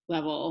accurate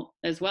level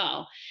as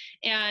well.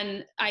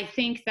 And I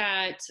think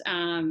that,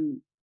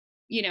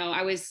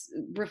 I was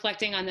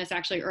reflecting on this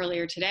actually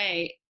earlier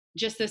today,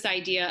 just this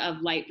idea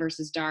of light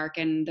versus dark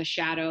and the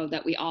shadow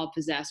that we all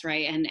possess,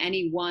 right? And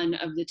any one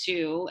of the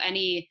two,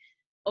 any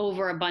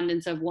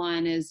overabundance of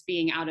one is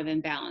being out of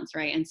imbalance,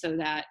 right? And so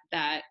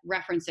that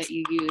reference that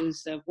you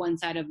use of one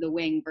side of the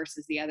wing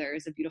versus the other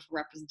is a beautiful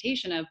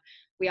representation of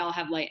we all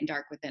have light and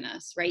dark within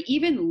us, right?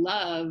 Even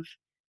love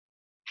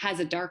has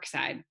a dark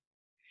side,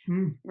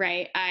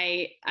 right?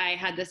 I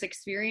had this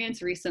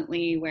experience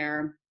recently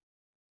where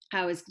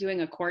I was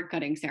doing a cord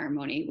cutting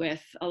ceremony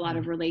with a lot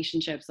of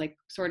relationships, like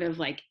sort of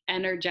like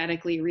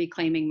energetically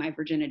reclaiming my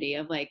virginity,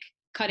 of like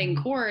cutting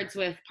cords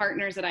with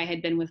partners that I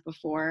had been with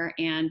before,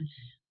 and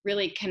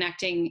really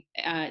connecting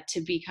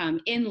to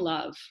become in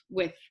love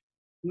with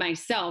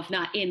myself,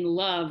 not in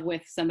love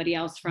with somebody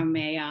else from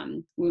a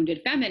wounded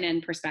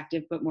feminine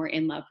perspective, but more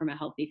in love from a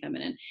healthy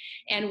feminine.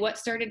 And what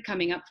started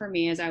coming up for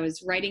me as I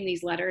was writing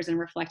these letters and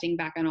reflecting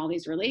back on all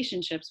these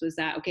relationships was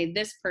that, okay,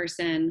 this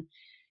person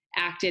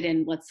acted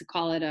in, let's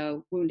call it a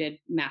wounded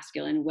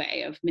masculine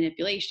way of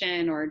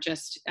manipulation or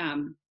just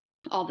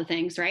all the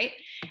things, right?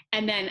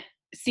 And then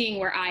seeing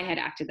where I had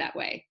acted that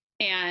way,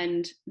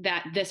 and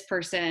that this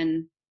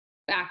person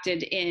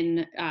acted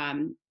in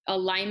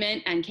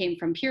alignment and came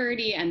from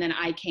purity, and then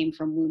I came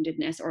from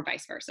woundedness, or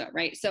vice versa,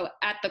 right? So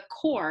at the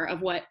core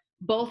of what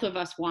both of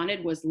us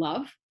wanted was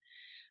love,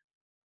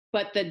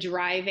 but the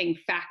driving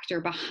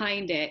factor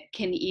behind it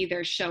can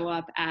either show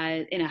up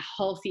as in a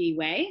healthy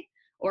way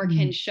or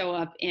can show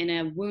up in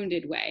a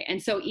wounded way.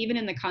 And so even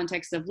in the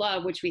context of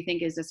love, which we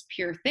think is this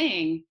pure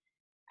thing,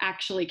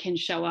 actually can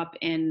show up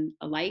in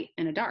a light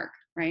and a dark,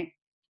 right?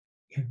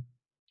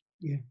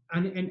 Yeah.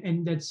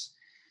 And that's,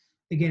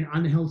 again,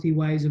 unhealthy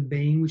ways of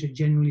being, which are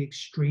generally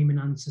extreme and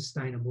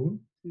unsustainable,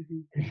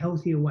 and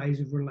healthier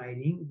ways of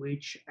relating,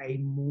 which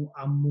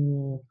are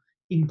more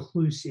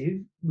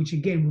inclusive, which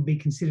again would be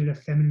considered a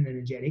feminine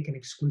energetic, and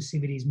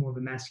exclusivity is more of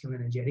a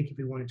masculine energetic if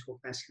we want to talk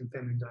masculine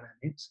feminine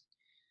dynamics.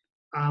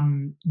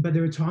 But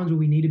there are times where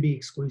we need to be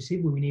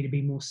exclusive, where we need to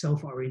be more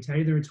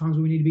self-orientated. There are times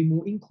where we need to be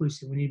more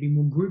inclusive, we need to be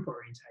more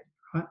group-orientated,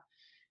 right?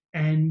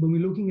 And when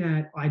we're looking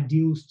at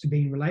ideals to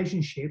be in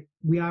relationship,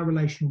 we are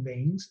relational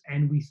beings,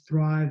 and we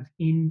thrive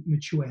in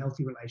mature,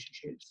 healthy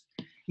relationships,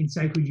 in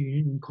sacred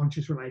union, in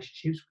conscious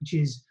relationships, which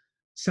is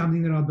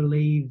something that I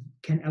believe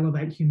can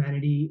elevate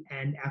humanity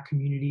and our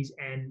communities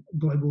and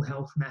global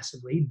health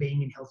massively,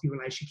 being in healthy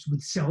relationships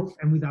with self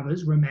and with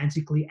others,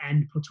 romantically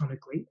and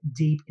platonically,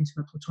 deep,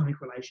 intimate platonic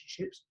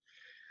relationships.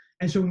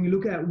 And so when we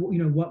look at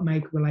what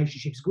make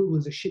relationships good, well,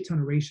 there's a shit ton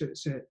of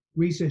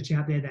research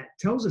out there that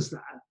tells us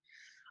that.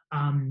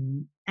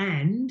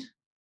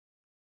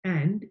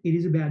 And it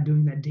is about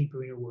doing that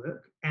deeper inner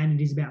work, and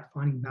it is about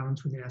finding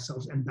balance within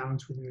ourselves and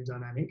balance within the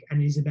dynamic,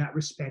 and it is about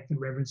respect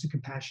and reverence and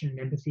compassion and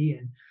empathy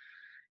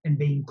and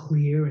being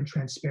clear and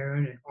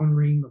transparent and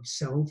honoring of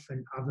self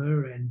and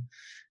other, and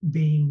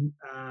being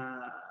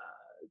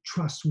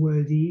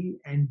trustworthy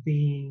and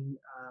being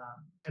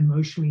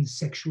emotionally and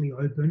sexually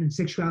open. And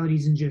sexuality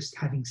isn't just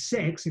having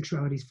sex.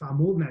 Sexuality is far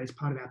more than that. It's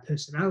part of our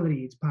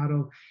personality. It's part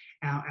of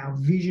our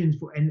visions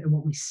for, and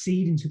what we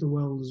seed into the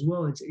world as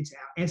well. It's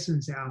our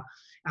essence,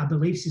 our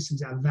belief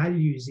systems, our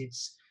values.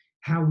 It's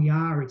how we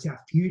are. It's our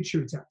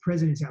future. It's our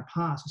present. It's our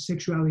past. So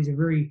sexuality is a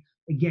very,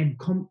 again,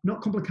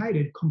 not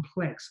complicated,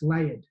 complex,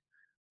 layered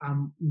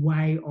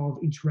way of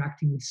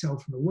interacting with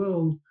self and the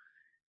world.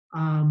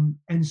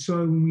 And so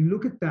when we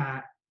look at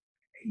that,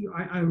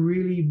 I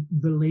really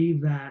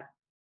believe that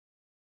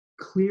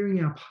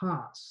clearing our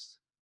past,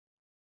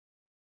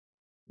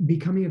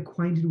 becoming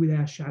acquainted with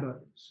our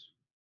shadows,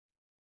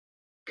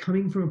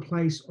 coming from a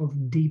place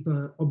of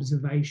deeper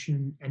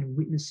observation and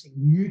witnessing,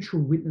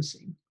 mutual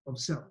witnessing of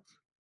self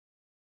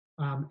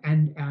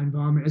and our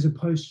environment, as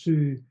opposed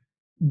to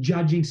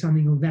judging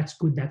something, oh, that's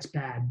good, that's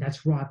bad,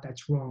 that's right,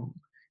 that's wrong.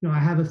 I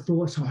have a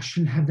thought, so I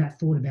shouldn't have that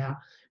thought about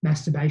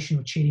masturbation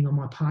or cheating on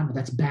my partner.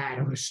 That's bad.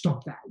 I'm going to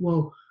stop that.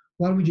 Well,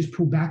 why don't we just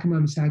pull back a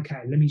moment and say,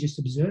 okay, let me just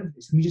observe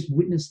this. Let me just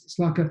witness this.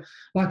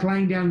 Like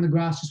laying down in the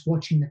grass, just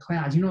watching the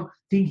clouds. You're not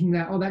thinking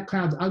that, oh, that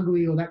cloud's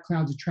ugly or that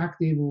cloud's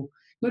attractive, or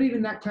not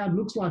even that cloud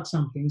looks like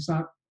something. It's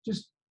like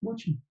just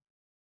watching,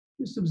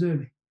 just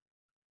observing.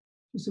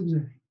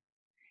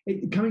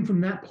 Coming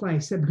from that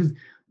place, because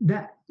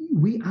that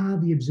we are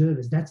the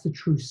observers. That's the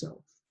true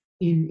self.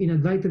 In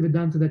Advaita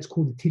Vedanta, that's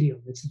called the Tiriya.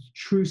 It's the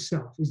true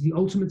self. Is the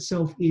ultimate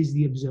self is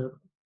the observer.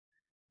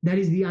 That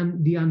is the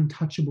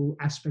untouchable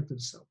aspect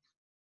of self.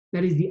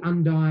 That is the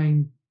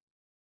undying,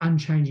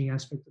 unchanging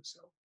aspect of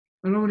self.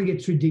 I don't want to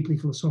get too deeply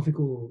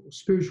philosophical or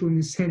spiritual in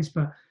this sense,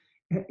 but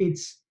I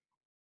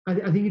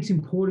think it's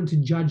important to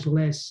judge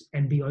less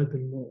and be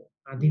open more.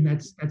 I think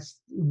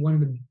that's one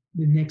of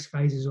the next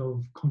phases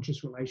of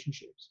conscious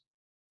relationships.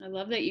 I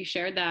love that you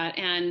shared that.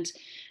 And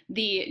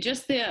the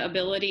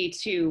ability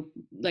to,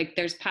 like,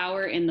 there's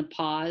power in the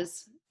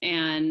pause,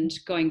 and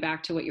going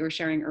back to what you were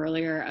sharing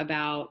earlier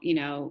about,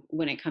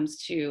 when it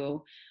comes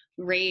to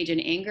rage and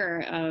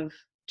anger, of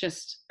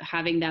just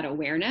having that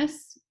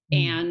awareness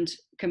and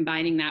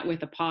combining that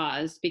with a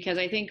pause, because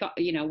I think,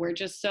 we're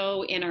just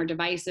so in our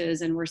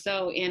devices and we're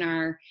so in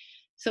our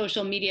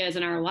social medias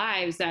and our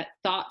lives that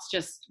thoughts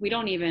we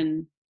don't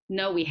even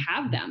know we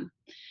have them.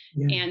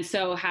 Yeah. And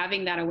so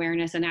having that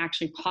awareness and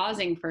actually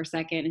pausing for a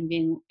second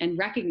and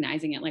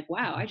recognizing it, like,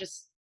 wow, I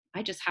just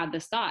had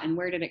this thought, and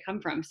where did it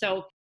come from?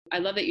 So I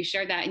love that you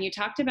shared that. And you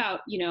talked about,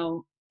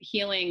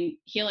 healing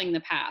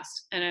the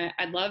past. And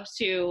I'd love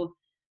to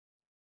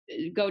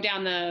go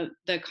down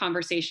the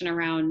conversation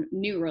around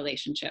new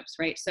relationships,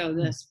 right? So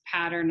this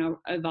pattern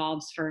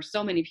evolves for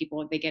so many people.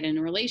 If they get in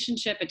a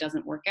relationship, it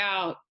doesn't work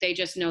out. They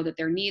just know that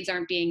their needs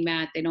aren't being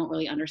met. They don't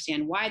really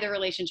understand why their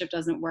relationship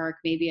doesn't work.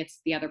 Maybe it's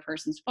the other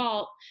person's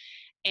fault.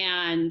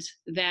 And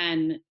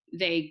then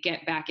they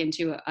get back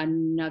into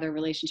another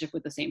relationship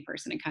with the same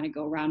person and kind of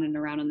go around and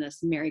around in this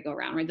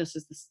merry-go-round, right? This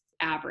is this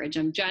average.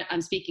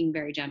 I'm speaking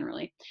very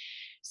generally.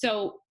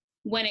 So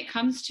when it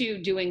comes to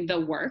doing the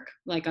work,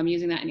 like I'm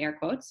using that in air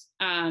quotes,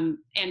 and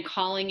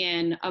calling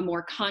in a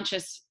more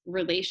conscious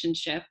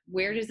relationship,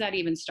 where does that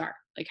even start?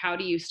 Like, how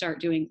do you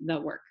start doing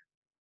the work?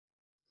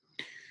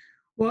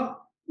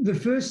 Well, the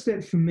first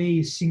step for me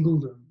is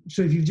singledom.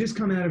 So if you've just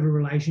come out of a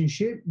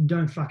relationship,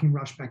 don't fucking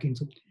rush back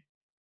into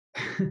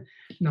it.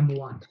 Number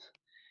one.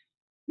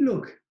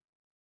 Look,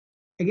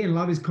 again,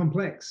 love is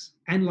complex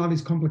and love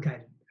is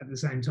complicated at the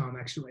same time,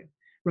 actually.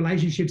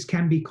 Relationships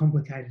can be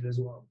complicated as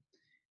well.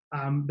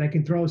 They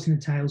can throw us in a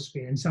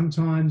tailspin. And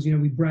sometimes,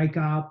 we break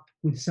up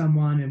with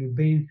someone and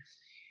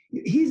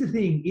here's the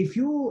thing, if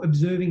you're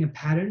observing a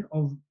pattern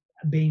of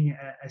being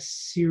a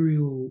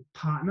serial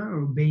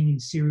partner or being in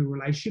serial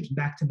relationships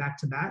back to back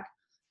to back,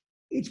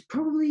 it's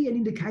probably an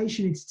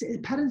indication.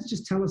 Patterns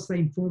just tell us, they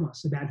inform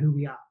us about who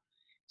we are.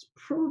 It's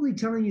probably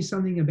telling you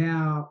something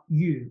about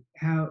you,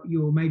 how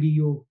maybe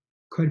your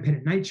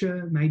codependent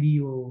nature, maybe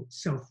your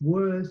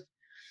self-worth,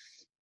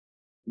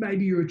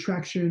 maybe your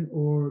attraction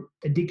or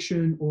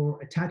addiction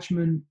or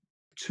attachment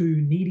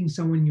to needing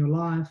someone in your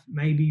life,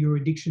 maybe your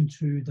addiction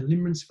to the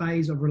limerence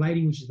phase of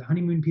relating, which is the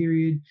honeymoon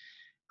period,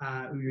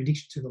 or your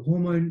addiction to the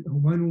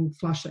hormonal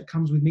flush that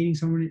comes with meeting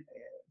someone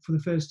for the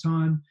first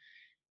time.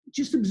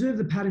 Just observe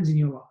the patterns in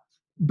your life.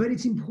 But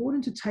it's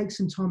important to take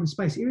some time and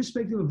space,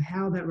 irrespective of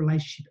how that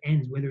relationship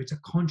ends, whether it's a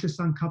conscious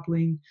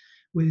uncoupling,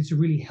 whether it's a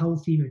really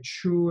healthy,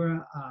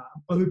 mature,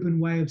 open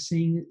way of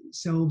seeing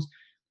selves.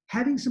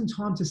 Having some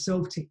time to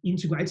self to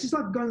integrate. It's just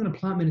like going on a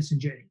plant medicine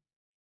journey.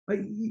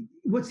 Like,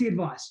 what's the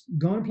advice?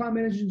 Go on a plant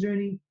medicine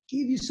journey.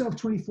 Give yourself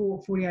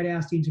 24, 48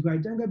 hours to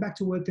integrate. Don't go back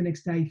to work the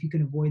next day if you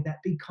can avoid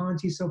that. Be kind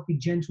to yourself. Be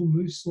gentle.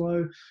 Move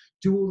slow.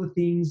 Do all the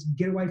things.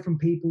 Get away from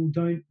people.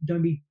 Don't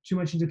be too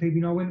much into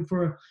people.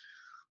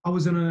 I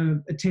was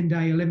on a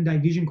 10-day, 11-day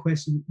vision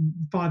quest,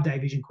 5-day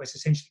vision quest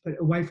essentially, but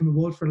away from the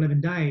world for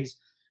 11 days.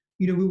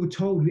 We were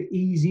told to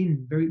ease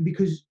in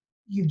because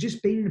you've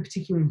just been in a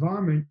particular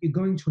environment, you're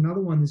going to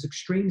another one, there's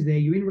extremes there,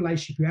 you're in a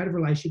relationship, you're out of a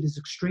relationship, there's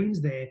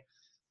extremes there.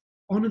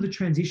 Honor the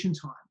transition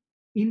time.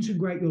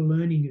 Integrate your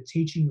learning, your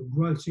teaching, your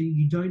growth, so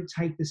you don't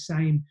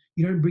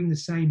bring the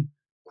same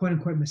quote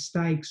unquote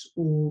mistakes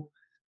or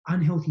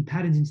unhealthy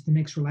patterns into the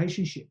next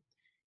relationship.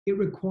 It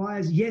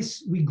requires,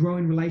 yes, we grow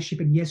in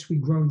relationship, and yes, we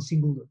grow in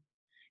singledom.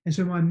 And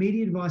so my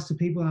immediate advice to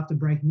people after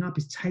breaking up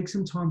is take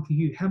some time for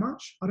you. How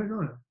much? I don't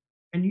know.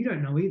 And you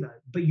don't know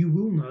either, but you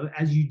will know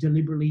as you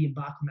deliberately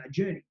embark on that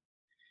journey.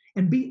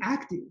 And be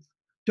active.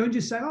 Don't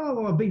just say, oh,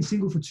 well, I've been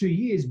single for 2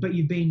 years, but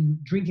you've been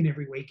drinking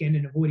every weekend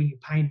and avoiding your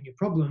pain and your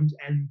problems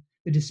and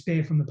the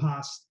despair from the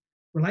past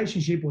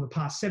relationship or the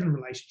past 7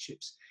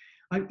 relationships.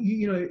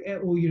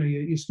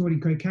 You're snorting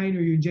cocaine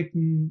or you're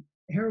injecting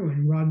heroin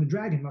and riding the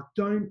dragon.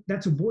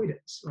 That's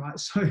avoidance, right?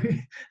 So,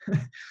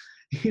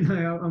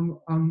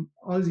 I'm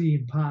Aussie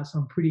in parts.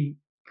 I'm pretty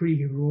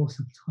raw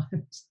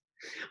sometimes.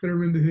 I don't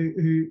remember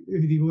who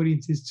the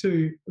audience is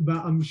too,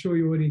 but I'm sure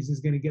your audience is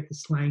going to get the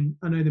slang.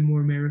 I know they're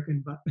more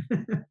American, but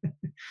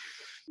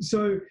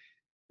so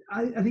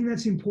I think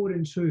that's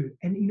important too.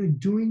 And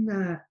doing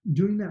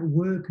that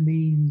work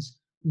means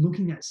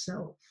looking at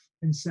self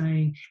and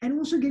saying, and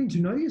also getting to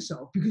know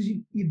yourself, because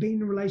you've been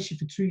in a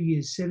relationship for 2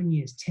 years, 7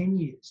 years, 10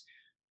 years.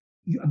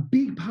 A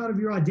big part of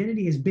your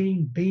identity has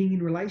been being in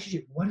a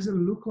relationship. What does it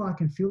look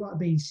like and feel like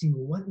being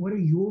single? What are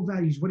your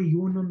values? What are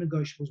your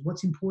non-negotiables?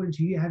 What's important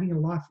to you? Having a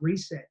life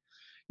reset.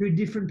 you're a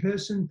different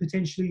person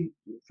potentially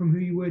from who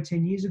you were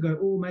 10 years ago,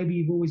 or maybe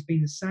you've always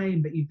been the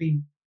same, but you've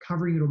been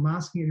covering it or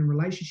masking it in a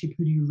relationship.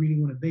 Who do you really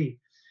want to be?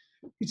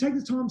 You take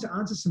the time to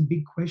answer some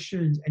big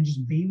questions and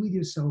just be with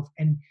yourself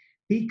and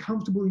be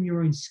comfortable in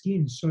your own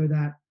skin, so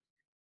that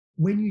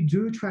when you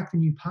do attract a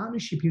new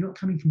partnership, you're not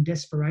coming from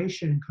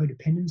desperation and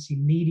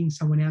codependency, needing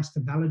someone else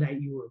to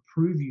validate you or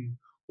approve you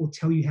or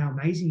tell you how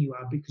amazing you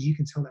are, because you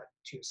can tell that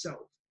to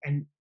yourself.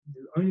 And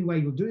the only way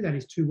you'll do that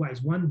is two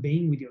ways. One,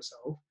 being with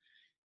yourself,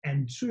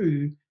 and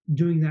two,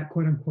 doing that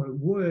quote unquote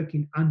work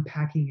in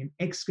unpacking and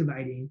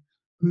excavating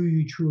who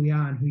you truly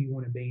are and who you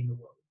want to be in the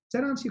world.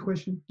 Does that answer your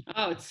question?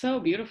 Oh, it's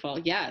so beautiful.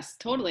 Yes,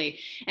 totally.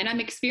 And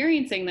I'm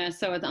experiencing this.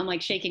 So I'm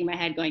like shaking my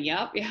head going,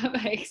 yep,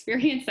 I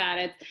experienced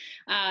that.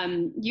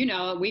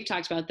 It's, we've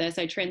talked about this.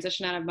 I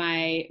transitioned out of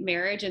my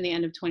marriage in the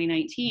end of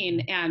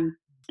 2019, and,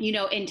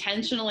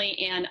 intentionally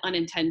and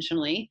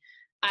unintentionally,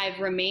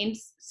 I've remained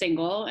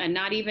single and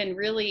not even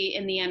really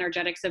in the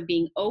energetics of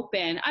being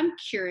open. I'm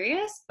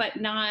curious, but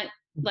not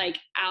like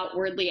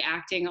outwardly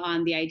acting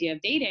on the idea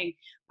of dating,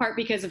 part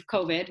because of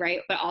COVID, right?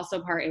 But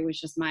also part, it was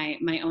just my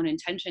own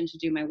intention to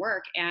do my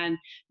work and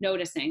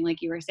noticing,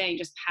 like you were saying,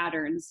 just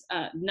patterns,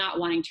 not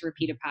wanting to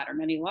repeat a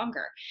pattern any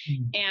longer.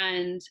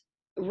 And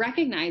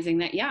recognizing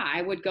that, yeah,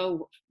 I would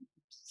go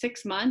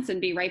 6 months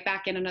and be right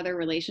back in another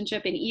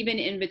relationship. And even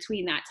in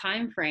between that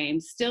time frame,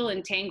 still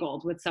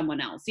entangled with someone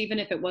else, even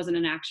if it wasn't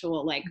an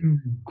actual like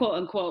quote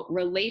unquote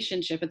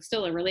relationship, it's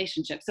still a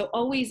relationship. So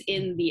always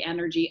in the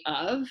energy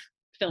of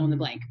fill in the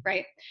blank,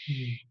 right?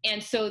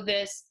 And so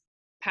this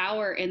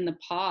power in the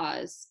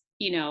pause,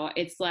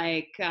 it's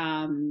like,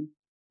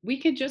 we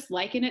could just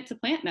liken it to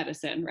plant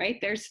medicine, right?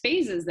 There's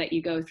phases that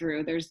you go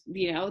through. There's,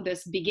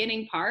 this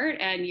beginning part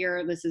and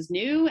this is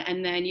new.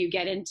 And then you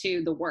get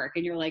into the work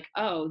and you're like,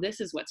 oh, this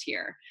is what's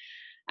here.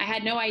 I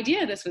had no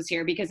idea this was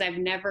here because I've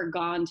never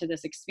gone to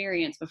this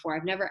experience before.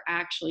 I've never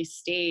actually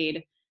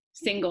stayed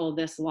single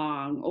this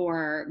long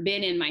or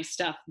been in my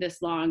stuff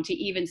this long to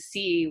even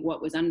see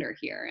what was under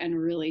here and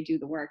really do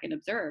the work and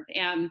observe.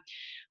 And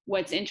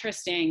what's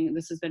interesting,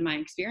 this has been my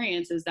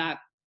experience, is that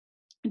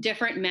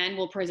different men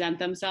will present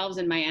themselves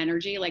in my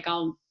energy. Like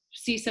I'll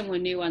see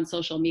someone new on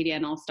social media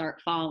and I'll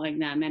start following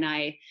them. And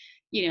I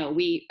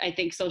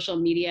think social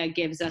media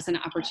gives us an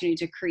opportunity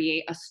to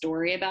create a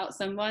story about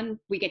someone.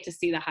 We get to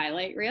see the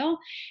highlight reel,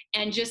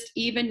 and just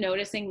even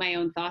noticing my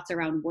own thoughts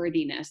around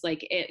worthiness.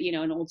 Like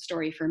an old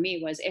story for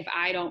me was, if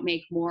I don't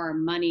make more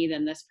money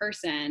than this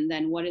person,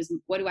 then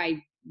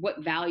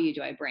what value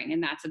do I bring?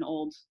 And that's an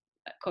old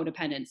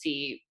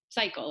codependency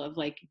cycle of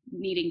like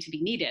needing to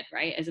be needed,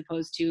 right? As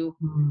opposed to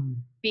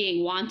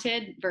being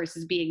wanted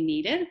versus being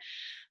needed,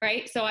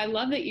 right? So I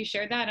love that you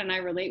shared that, and I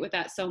relate with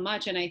that so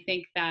much. And I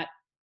think that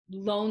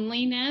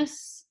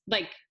loneliness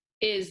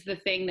is the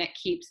thing that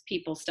keeps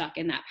people stuck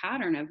in that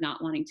pattern of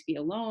not wanting to be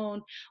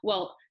alone.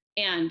 Well,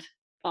 and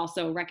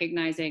also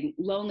recognizing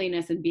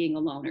loneliness and being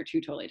alone are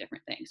two totally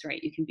different things,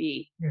 right? You can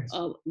be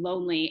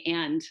lonely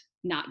and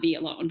not be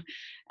alone.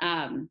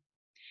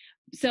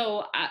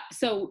 So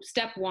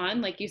step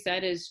one, like you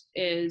said,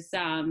 is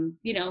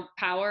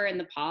power in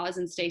the pause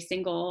and stay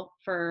single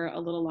for a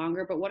little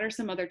longer. But what are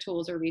some other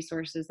tools or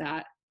resources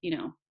that,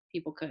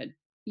 people could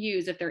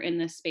use if they're in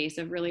this space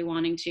of really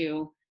wanting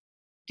to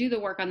do the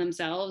work on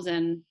themselves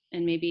and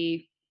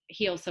maybe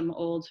heal some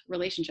old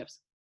relationships?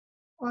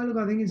 Look,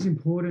 I think it's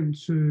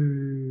important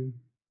to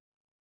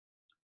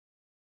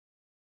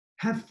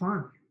have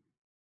fun,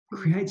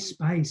 create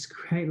space,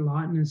 create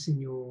lightness in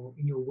your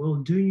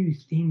world, do new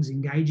things,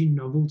 engage in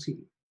novelty,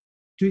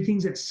 do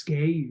things that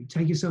scare you,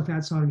 take yourself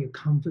outside of your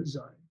comfort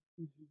zone.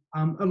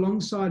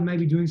 Alongside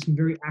maybe doing some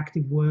very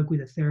active work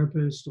with a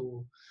therapist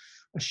or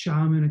a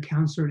shaman, a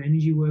counselor, an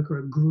energy worker,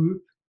 a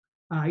group,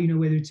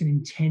 whether it's an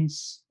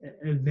intense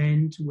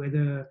event,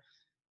 whether,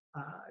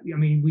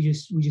 we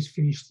just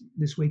finished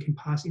this week and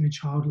past Inner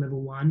Child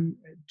Level 1,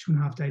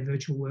 2.5-day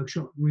virtual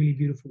workshop, really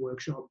beautiful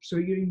workshop. So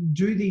you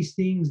do these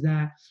things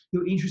that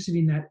you're interested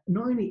in, that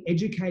not only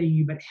educating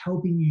you, but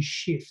helping you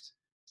shift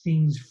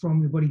things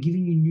from your body,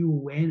 giving you new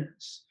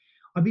awareness.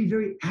 I'll be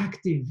very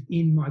active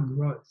in my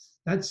growth.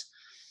 That's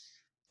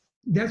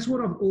what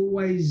I've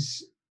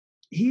always...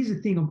 Here's the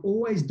thing, I've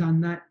always done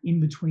that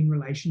in between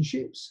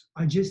relationships.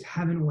 I just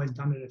haven't always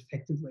done it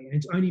effectively. And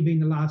it's only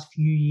been the last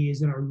few years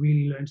that I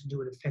really learned to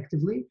do it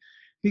effectively,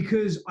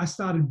 because I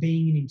started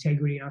being in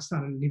integrity and I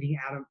started living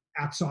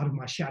outside of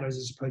my shadows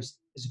as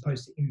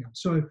opposed to in them.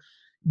 So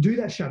do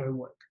that shadow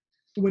work.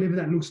 Whatever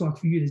that looks like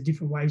for you, there's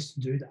different ways to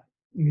do that.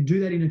 You can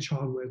do that in a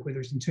child work, whether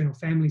it's internal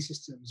family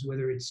systems,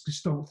 whether it's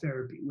Gestalt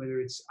therapy,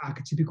 whether it's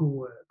archetypical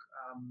work,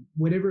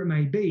 whatever it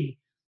may be,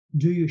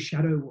 do your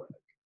shadow work.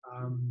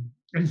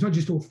 And it's not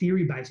just all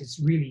theory-based, it's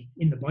really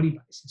in the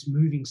body-based. It's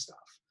moving stuff,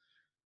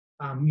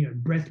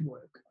 breath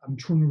work,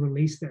 trauma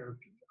release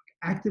therapy,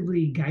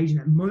 actively engage in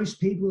that. Most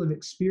people have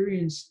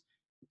experienced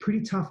pretty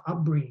tough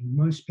upbringing,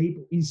 most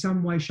people, in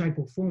some way, shape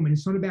or form. And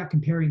it's not about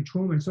comparing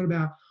trauma. It's not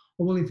about,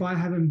 if I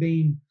haven't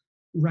been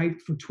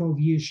raped for 12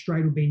 years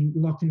straight or been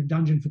locked in a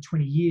dungeon for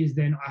 20 years,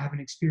 then I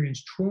haven't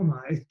experienced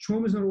trauma.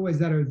 Trauma is not always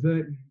that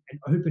overt and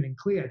open and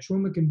clear.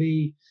 Trauma can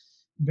be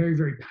very,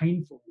 very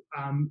painful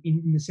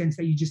in the sense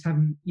that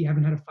you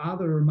haven't had a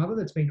father or a mother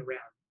that's been around,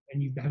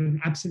 and you've had an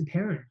absent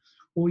parent,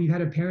 or you've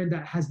had a parent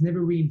that has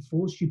never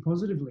reinforced you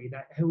positively,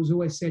 that has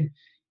always said,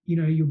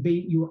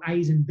 your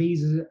A's and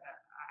B's are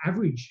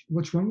average.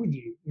 What's wrong with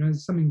you?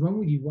 There's something wrong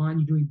with you. Why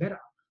aren't you doing better?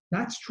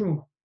 That's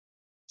trauma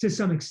to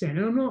some extent.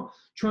 And I'm not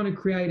trying to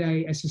create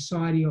a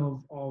society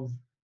of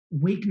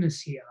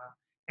weakness here.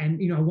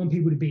 And, I want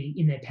people to be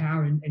in their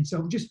power and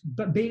so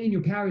but being in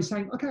your power is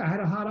saying, okay, I had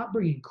a hard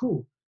upbringing.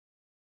 Cool.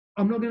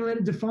 I'm not going to let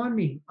it define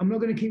me. I'm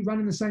not going to keep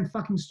running the same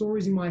fucking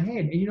stories in my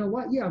head. And you know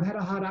what? Yeah, I've had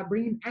a hard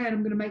upbringing and I'm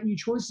going to make new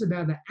choices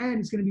about that. And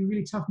it's going to be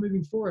really tough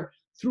moving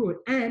through it.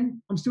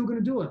 And I'm still going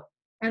to do it.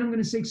 And I'm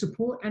going to seek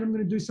support and I'm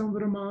going to do some of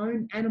it on my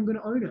own and I'm going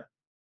to own it.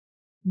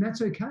 And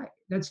that's okay.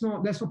 That's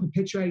not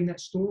perpetuating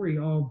that story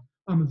of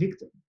I'm a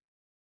victim.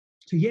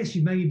 So yes,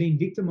 you've maybe been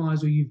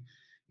victimized or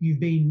you've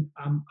been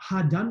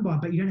hard done by,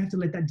 but you don't have to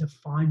let that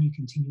define you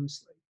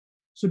continuously.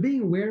 So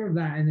being aware of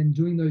that and then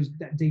doing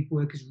that deep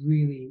work is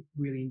really,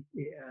 really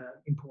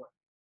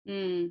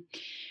important.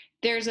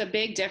 There's a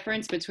big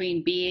difference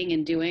between being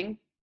and doing,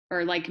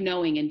 or like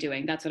knowing and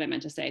doing. That's what I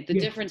meant to say. The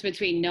difference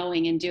between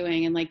knowing and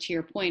doing, and like to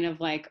your point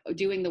of like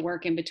doing the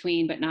work in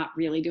between, but not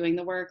really doing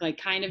the work, like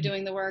kind of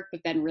doing the work,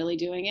 but then really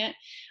doing it.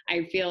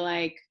 I feel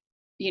like,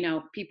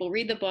 people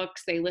read the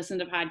books, they listen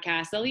to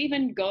podcasts, they'll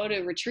even go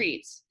to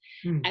retreats.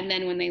 And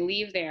then when they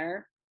leave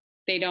there,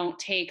 they don't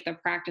take the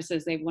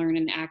practices they've learned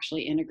and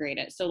actually integrate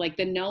it. So like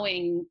the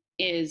knowing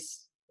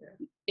is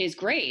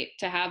great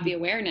to have the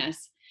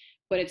awareness,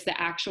 but it's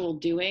the actual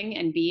doing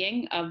and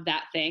being of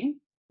that thing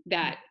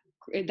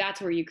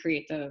that's where you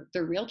create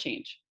the real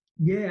change.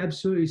 Yeah,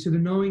 absolutely. So the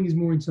knowing is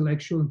more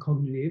intellectual and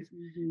cognitive,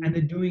 and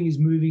the doing is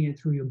moving it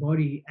through your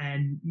body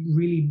and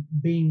really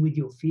being with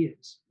your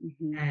fears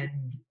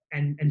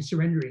and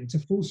surrendering to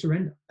full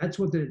surrender. That's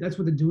what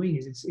the doing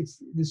is.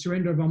 It's the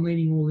surrender of I'm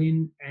leaning all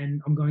in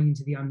and I'm going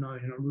into the unknown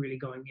and I'm really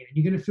going in. And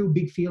you're going to feel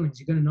big feelings.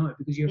 You're going to know it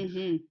because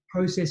you're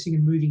processing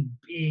and moving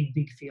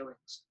big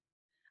feelings.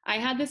 I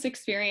had this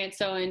experience.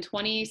 So in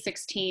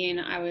 2016,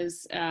 I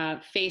was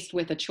faced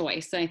with a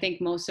choice. I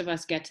think most of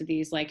us get to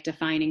these like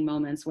defining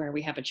moments where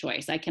we have a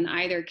choice. I can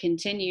either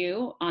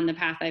continue on the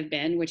path I've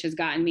been, which has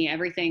gotten me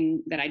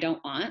everything that I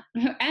don't want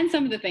and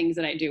some of the things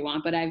that I do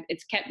want, but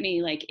it's kept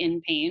me like in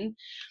pain,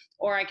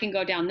 or I can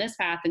go down this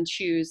path and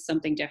choose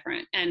something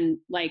different and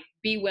like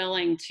be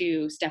willing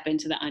to step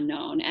into the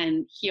unknown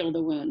and heal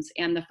the wounds.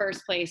 And the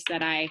first place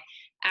that I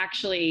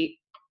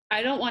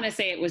don't want to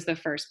say it was the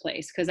first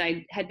place because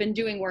I had been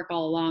doing work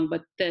all along,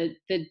 but the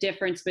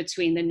difference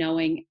between the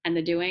knowing and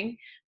the doing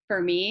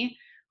for me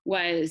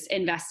was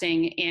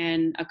investing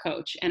in a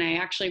coach. And I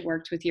actually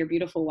worked with your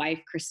beautiful wife,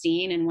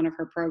 Christine, in one of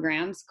her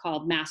programs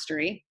called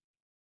Mastery.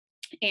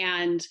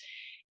 And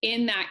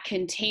in that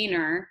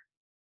container,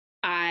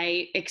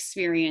 I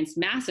experienced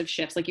massive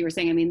shifts. Like you were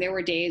saying, I mean, there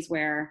were days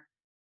where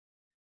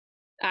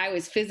I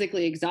was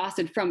physically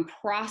exhausted from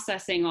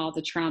processing all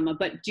the trauma,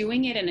 but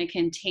doing it in a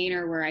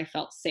container where I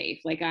felt safe.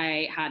 Like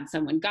I had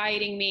someone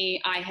guiding me.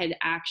 I had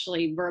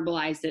actually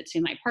verbalized it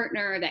to my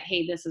partner that,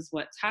 hey, this is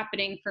what's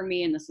happening for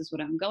me and this is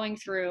what I'm going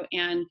through.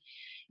 And,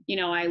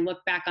 I look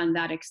back on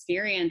that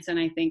experience and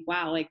I think,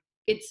 wow, like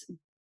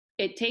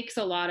it takes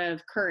a lot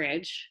of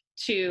courage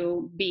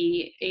to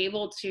be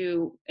able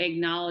to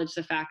acknowledge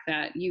the fact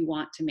that you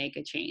want to make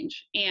a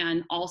change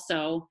and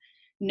also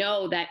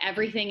know that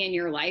everything in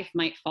your life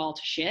might fall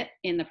to shit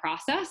in the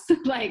process.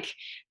 Like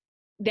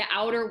the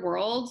outer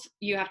world,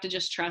 you have to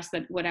just trust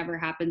that whatever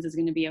happens is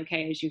going to be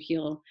okay as you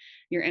heal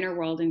your inner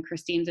world. And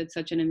Christine did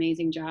such an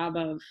amazing job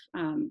of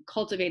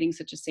cultivating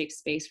such a safe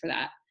space for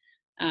that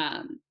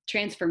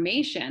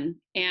transformation.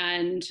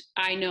 And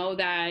I know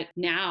that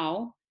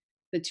now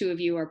the two of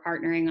you are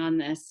partnering on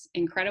this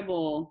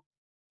incredible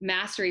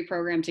mastery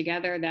program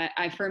together that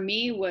for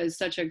me was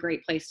such a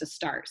great place to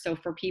start. So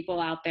for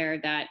people out there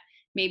that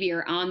maybe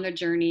are on the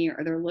journey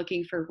or they're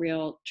looking for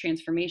real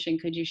transformation,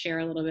 could you share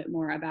a little bit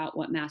more about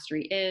what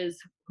Mastery is,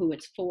 who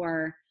it's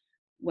for,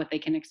 what they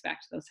can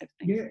expect, those types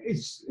of things? Yeah,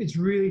 it's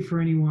really for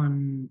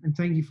anyone, and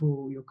thank you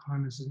for your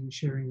kindness and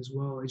sharing as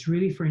well. It's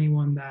really for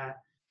anyone that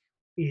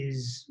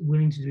is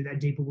willing to do that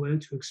deeper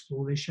work, to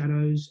explore their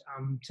shadows,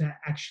 to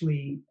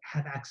actually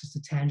have access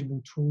to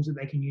tangible tools that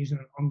they can use on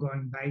an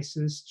ongoing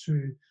basis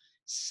to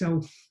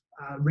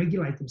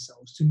self-regulate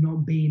themselves, to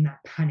not be in that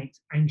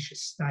panicked,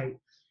 anxious state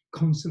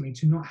constantly,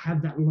 to not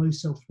have that low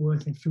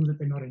self-worth and feel that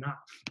they're not enough.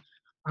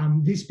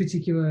 This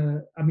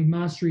particular,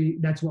 Mastery,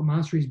 that's what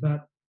Mastery is,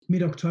 but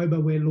mid-October,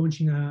 we're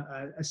launching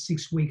a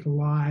 6-week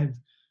live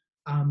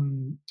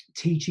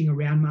teaching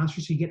around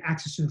Mastery. So you get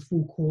access to the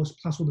full course,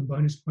 plus all the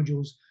bonus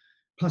modules.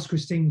 Plus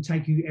Christine will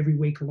take you every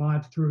week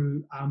live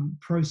through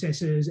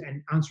processes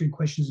and answering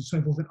questions and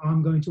so forth. And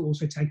I'm going to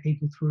also take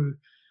people through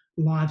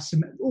live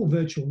somatic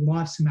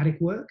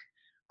work,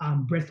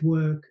 breath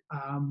work,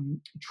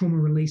 trauma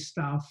release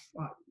stuff,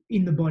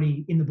 in the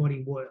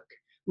body work.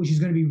 which is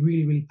going to be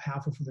really, really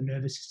powerful for the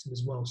nervous system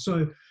as well.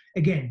 So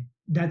again,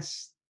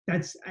 that's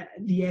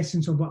the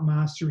essence of what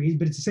mastery is,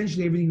 but it's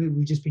essentially everything that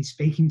we've just been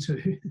speaking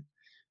to.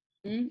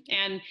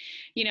 And,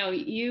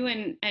 you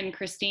and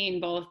Christine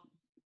both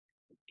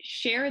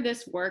share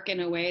this work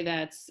in a way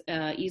that's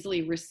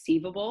easily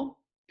receivable.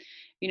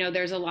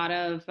 There's a lot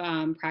of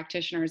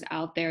practitioners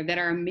out there that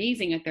are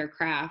amazing at their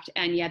craft,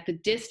 and yet the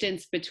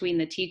distance between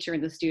the teacher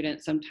and the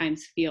student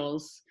sometimes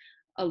feels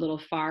a little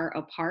far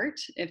apart,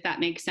 if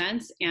that makes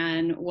sense.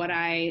 And what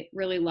I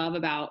really love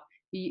about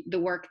the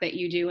work that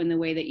you do and the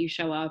way that you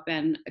show up,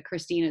 and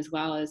Christine as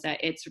well, is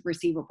that it's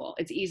receivable.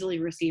 It's easily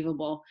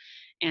receivable.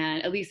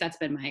 And at least that's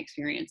been my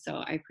experience.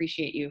 So I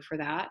appreciate you for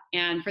that.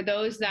 And for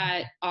those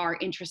that are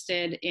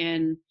interested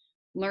in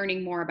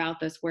learning more about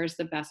this, where's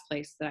the best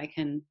place that I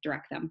can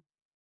direct them?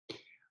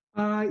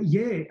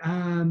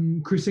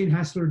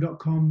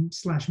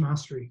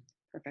 ChristineHassler.com/mastery.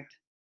 Perfect.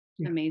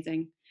 Yeah.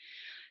 Amazing.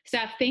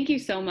 Steph, thank you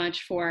so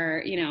much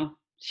for,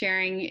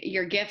 sharing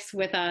your gifts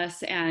with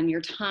us and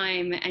your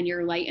time and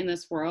your light in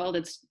this world.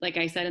 It's like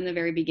I said in the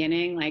very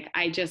beginning, like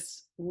I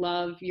just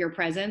love your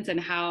presence and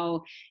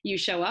how you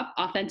show up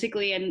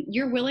authentically, and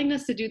your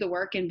willingness to do the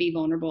work and be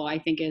vulnerable, I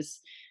think is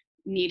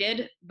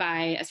needed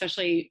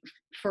especially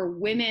for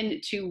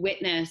women to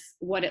witness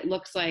what it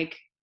looks like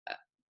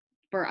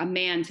for a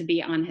man to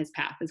be on his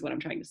path, is what I'm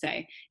trying to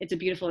say. It's a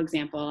beautiful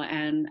example.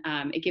 And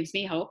it gives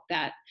me hope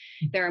that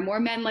there are more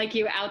men like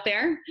you out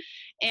there.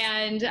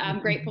 And I'm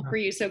grateful for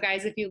you. So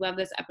guys, if you love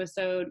this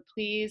episode,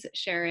 please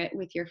share it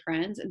with your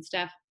friends. And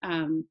Steph,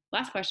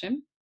 last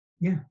question.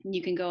 Yeah.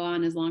 You can go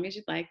on as long as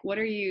you'd like. What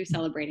are you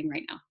celebrating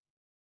right now?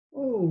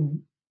 Oh,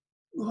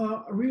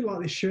 well, I really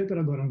like this shirt that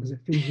I got on because it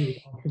feels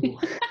really comfortable.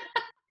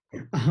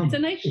 It's a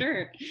nice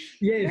shirt.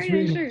 Yeah, it's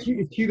very really nice.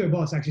 It's Hugo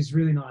Boss, actually. It's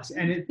really nice.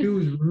 And it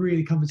feels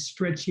really comfortable,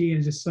 stretchy, and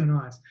it's just so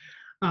nice.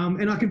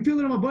 And I can feel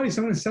it on my body,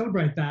 so I'm going to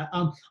celebrate that.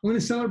 I'm going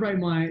to celebrate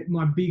my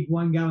big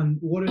 1-gallon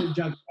water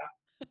jug.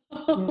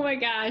 Oh my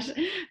gosh.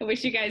 I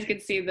wish you guys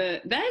could see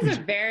that is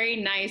a very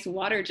nice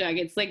water jug.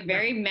 It's like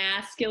very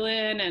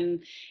masculine,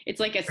 and it's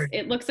like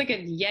it looks like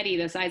a Yeti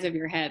the size of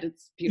your head.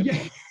 It's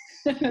beautiful.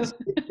 Yeah.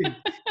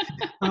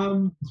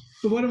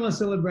 But what am I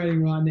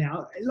celebrating right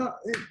now? Look,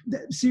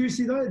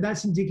 seriously though,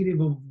 that's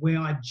indicative of where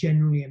I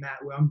generally am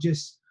at, where I'm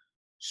just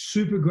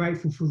super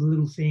grateful for the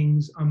little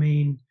things. I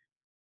mean,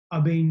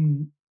 I've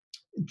been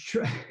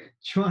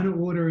trying to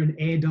order an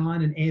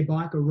Airdyne, an air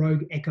bike, a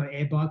Rogue Echo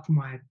air bike for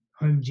my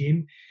home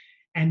gym.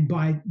 And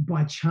by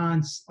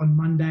chance on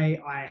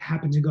Monday, I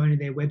happened to go into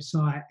their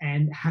website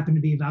and happened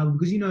to be available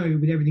because,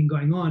 with everything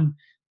going on,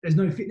 there's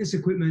no fitness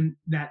equipment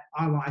that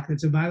I like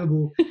that's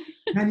available.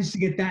 Managed to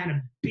get that and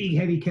a big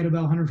heavy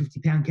kettlebell,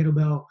 150-pound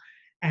kettlebell.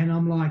 And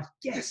I'm like,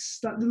 yes,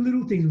 the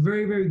little things,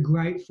 very, very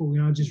grateful,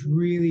 just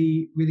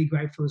really, really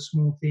grateful for the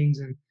small things,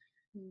 and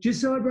just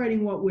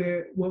celebrating what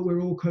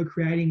we're all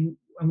co-creating.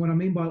 And what I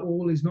mean by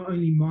all is not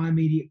only my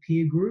immediate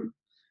peer group,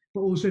 but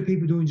also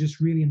people doing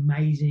just really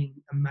amazing,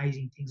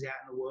 amazing things out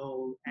in the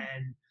world,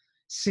 and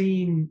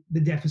seeing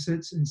the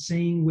deficits and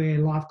seeing where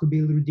life could be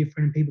a little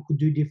different and people could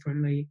do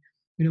differently,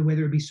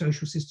 whether it be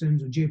social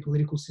systems or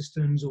geopolitical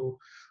systems, or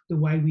the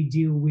way we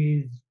deal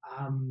with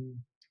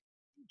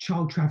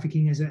child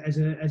trafficking as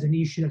an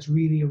issue that's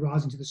really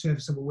arising to the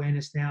surface of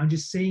awareness now, and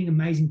just seeing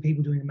amazing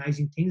people doing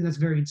amazing things. That's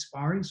very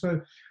inspiring. So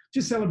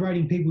just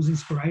celebrating people's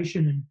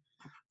inspiration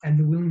and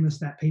the willingness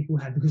that people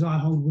have, because I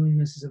hold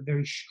willingness as a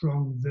very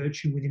strong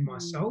virtue within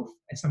myself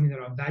and something that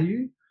I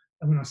value.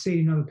 And when I see it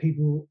in other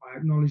people, I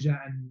acknowledge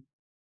that, and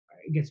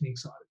it gets me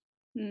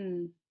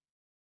excited.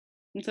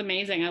 It's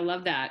amazing. I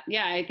love that.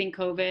 Yeah, I think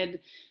COVID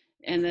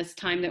and this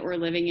time that we're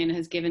living in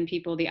has given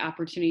people the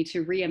opportunity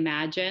to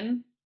reimagine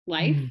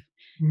life.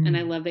 And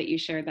I love that you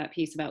shared that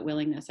piece about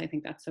willingness. I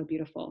think that's so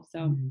beautiful.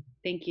 So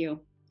thank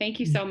you. Thank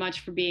you so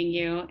much for being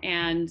you.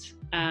 And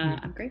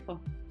I'm grateful.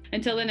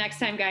 Until the next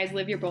time, guys,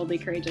 live your boldly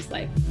courageous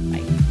life. Bye.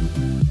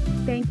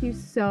 Thank you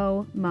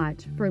so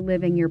much for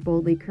living your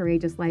boldly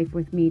courageous life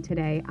with me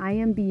today. I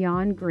am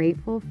beyond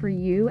grateful for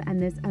you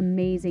and this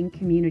amazing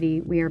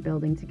community we are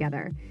building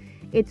together.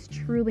 It's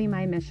truly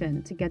my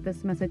mission to get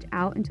this message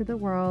out into the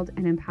world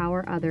and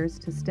empower others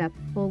to step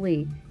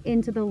fully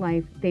into the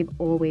life they've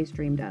always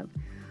dreamed of.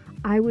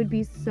 I would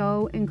be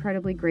so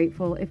incredibly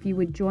grateful if you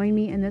would join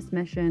me in this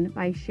mission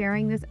by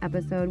sharing this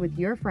episode with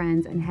your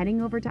friends and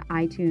heading over to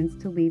iTunes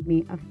to leave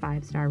me a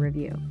 5-star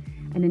review.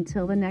 And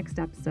until the next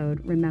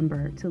episode,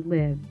 remember to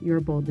live your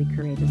boldly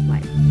courageous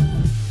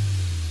life.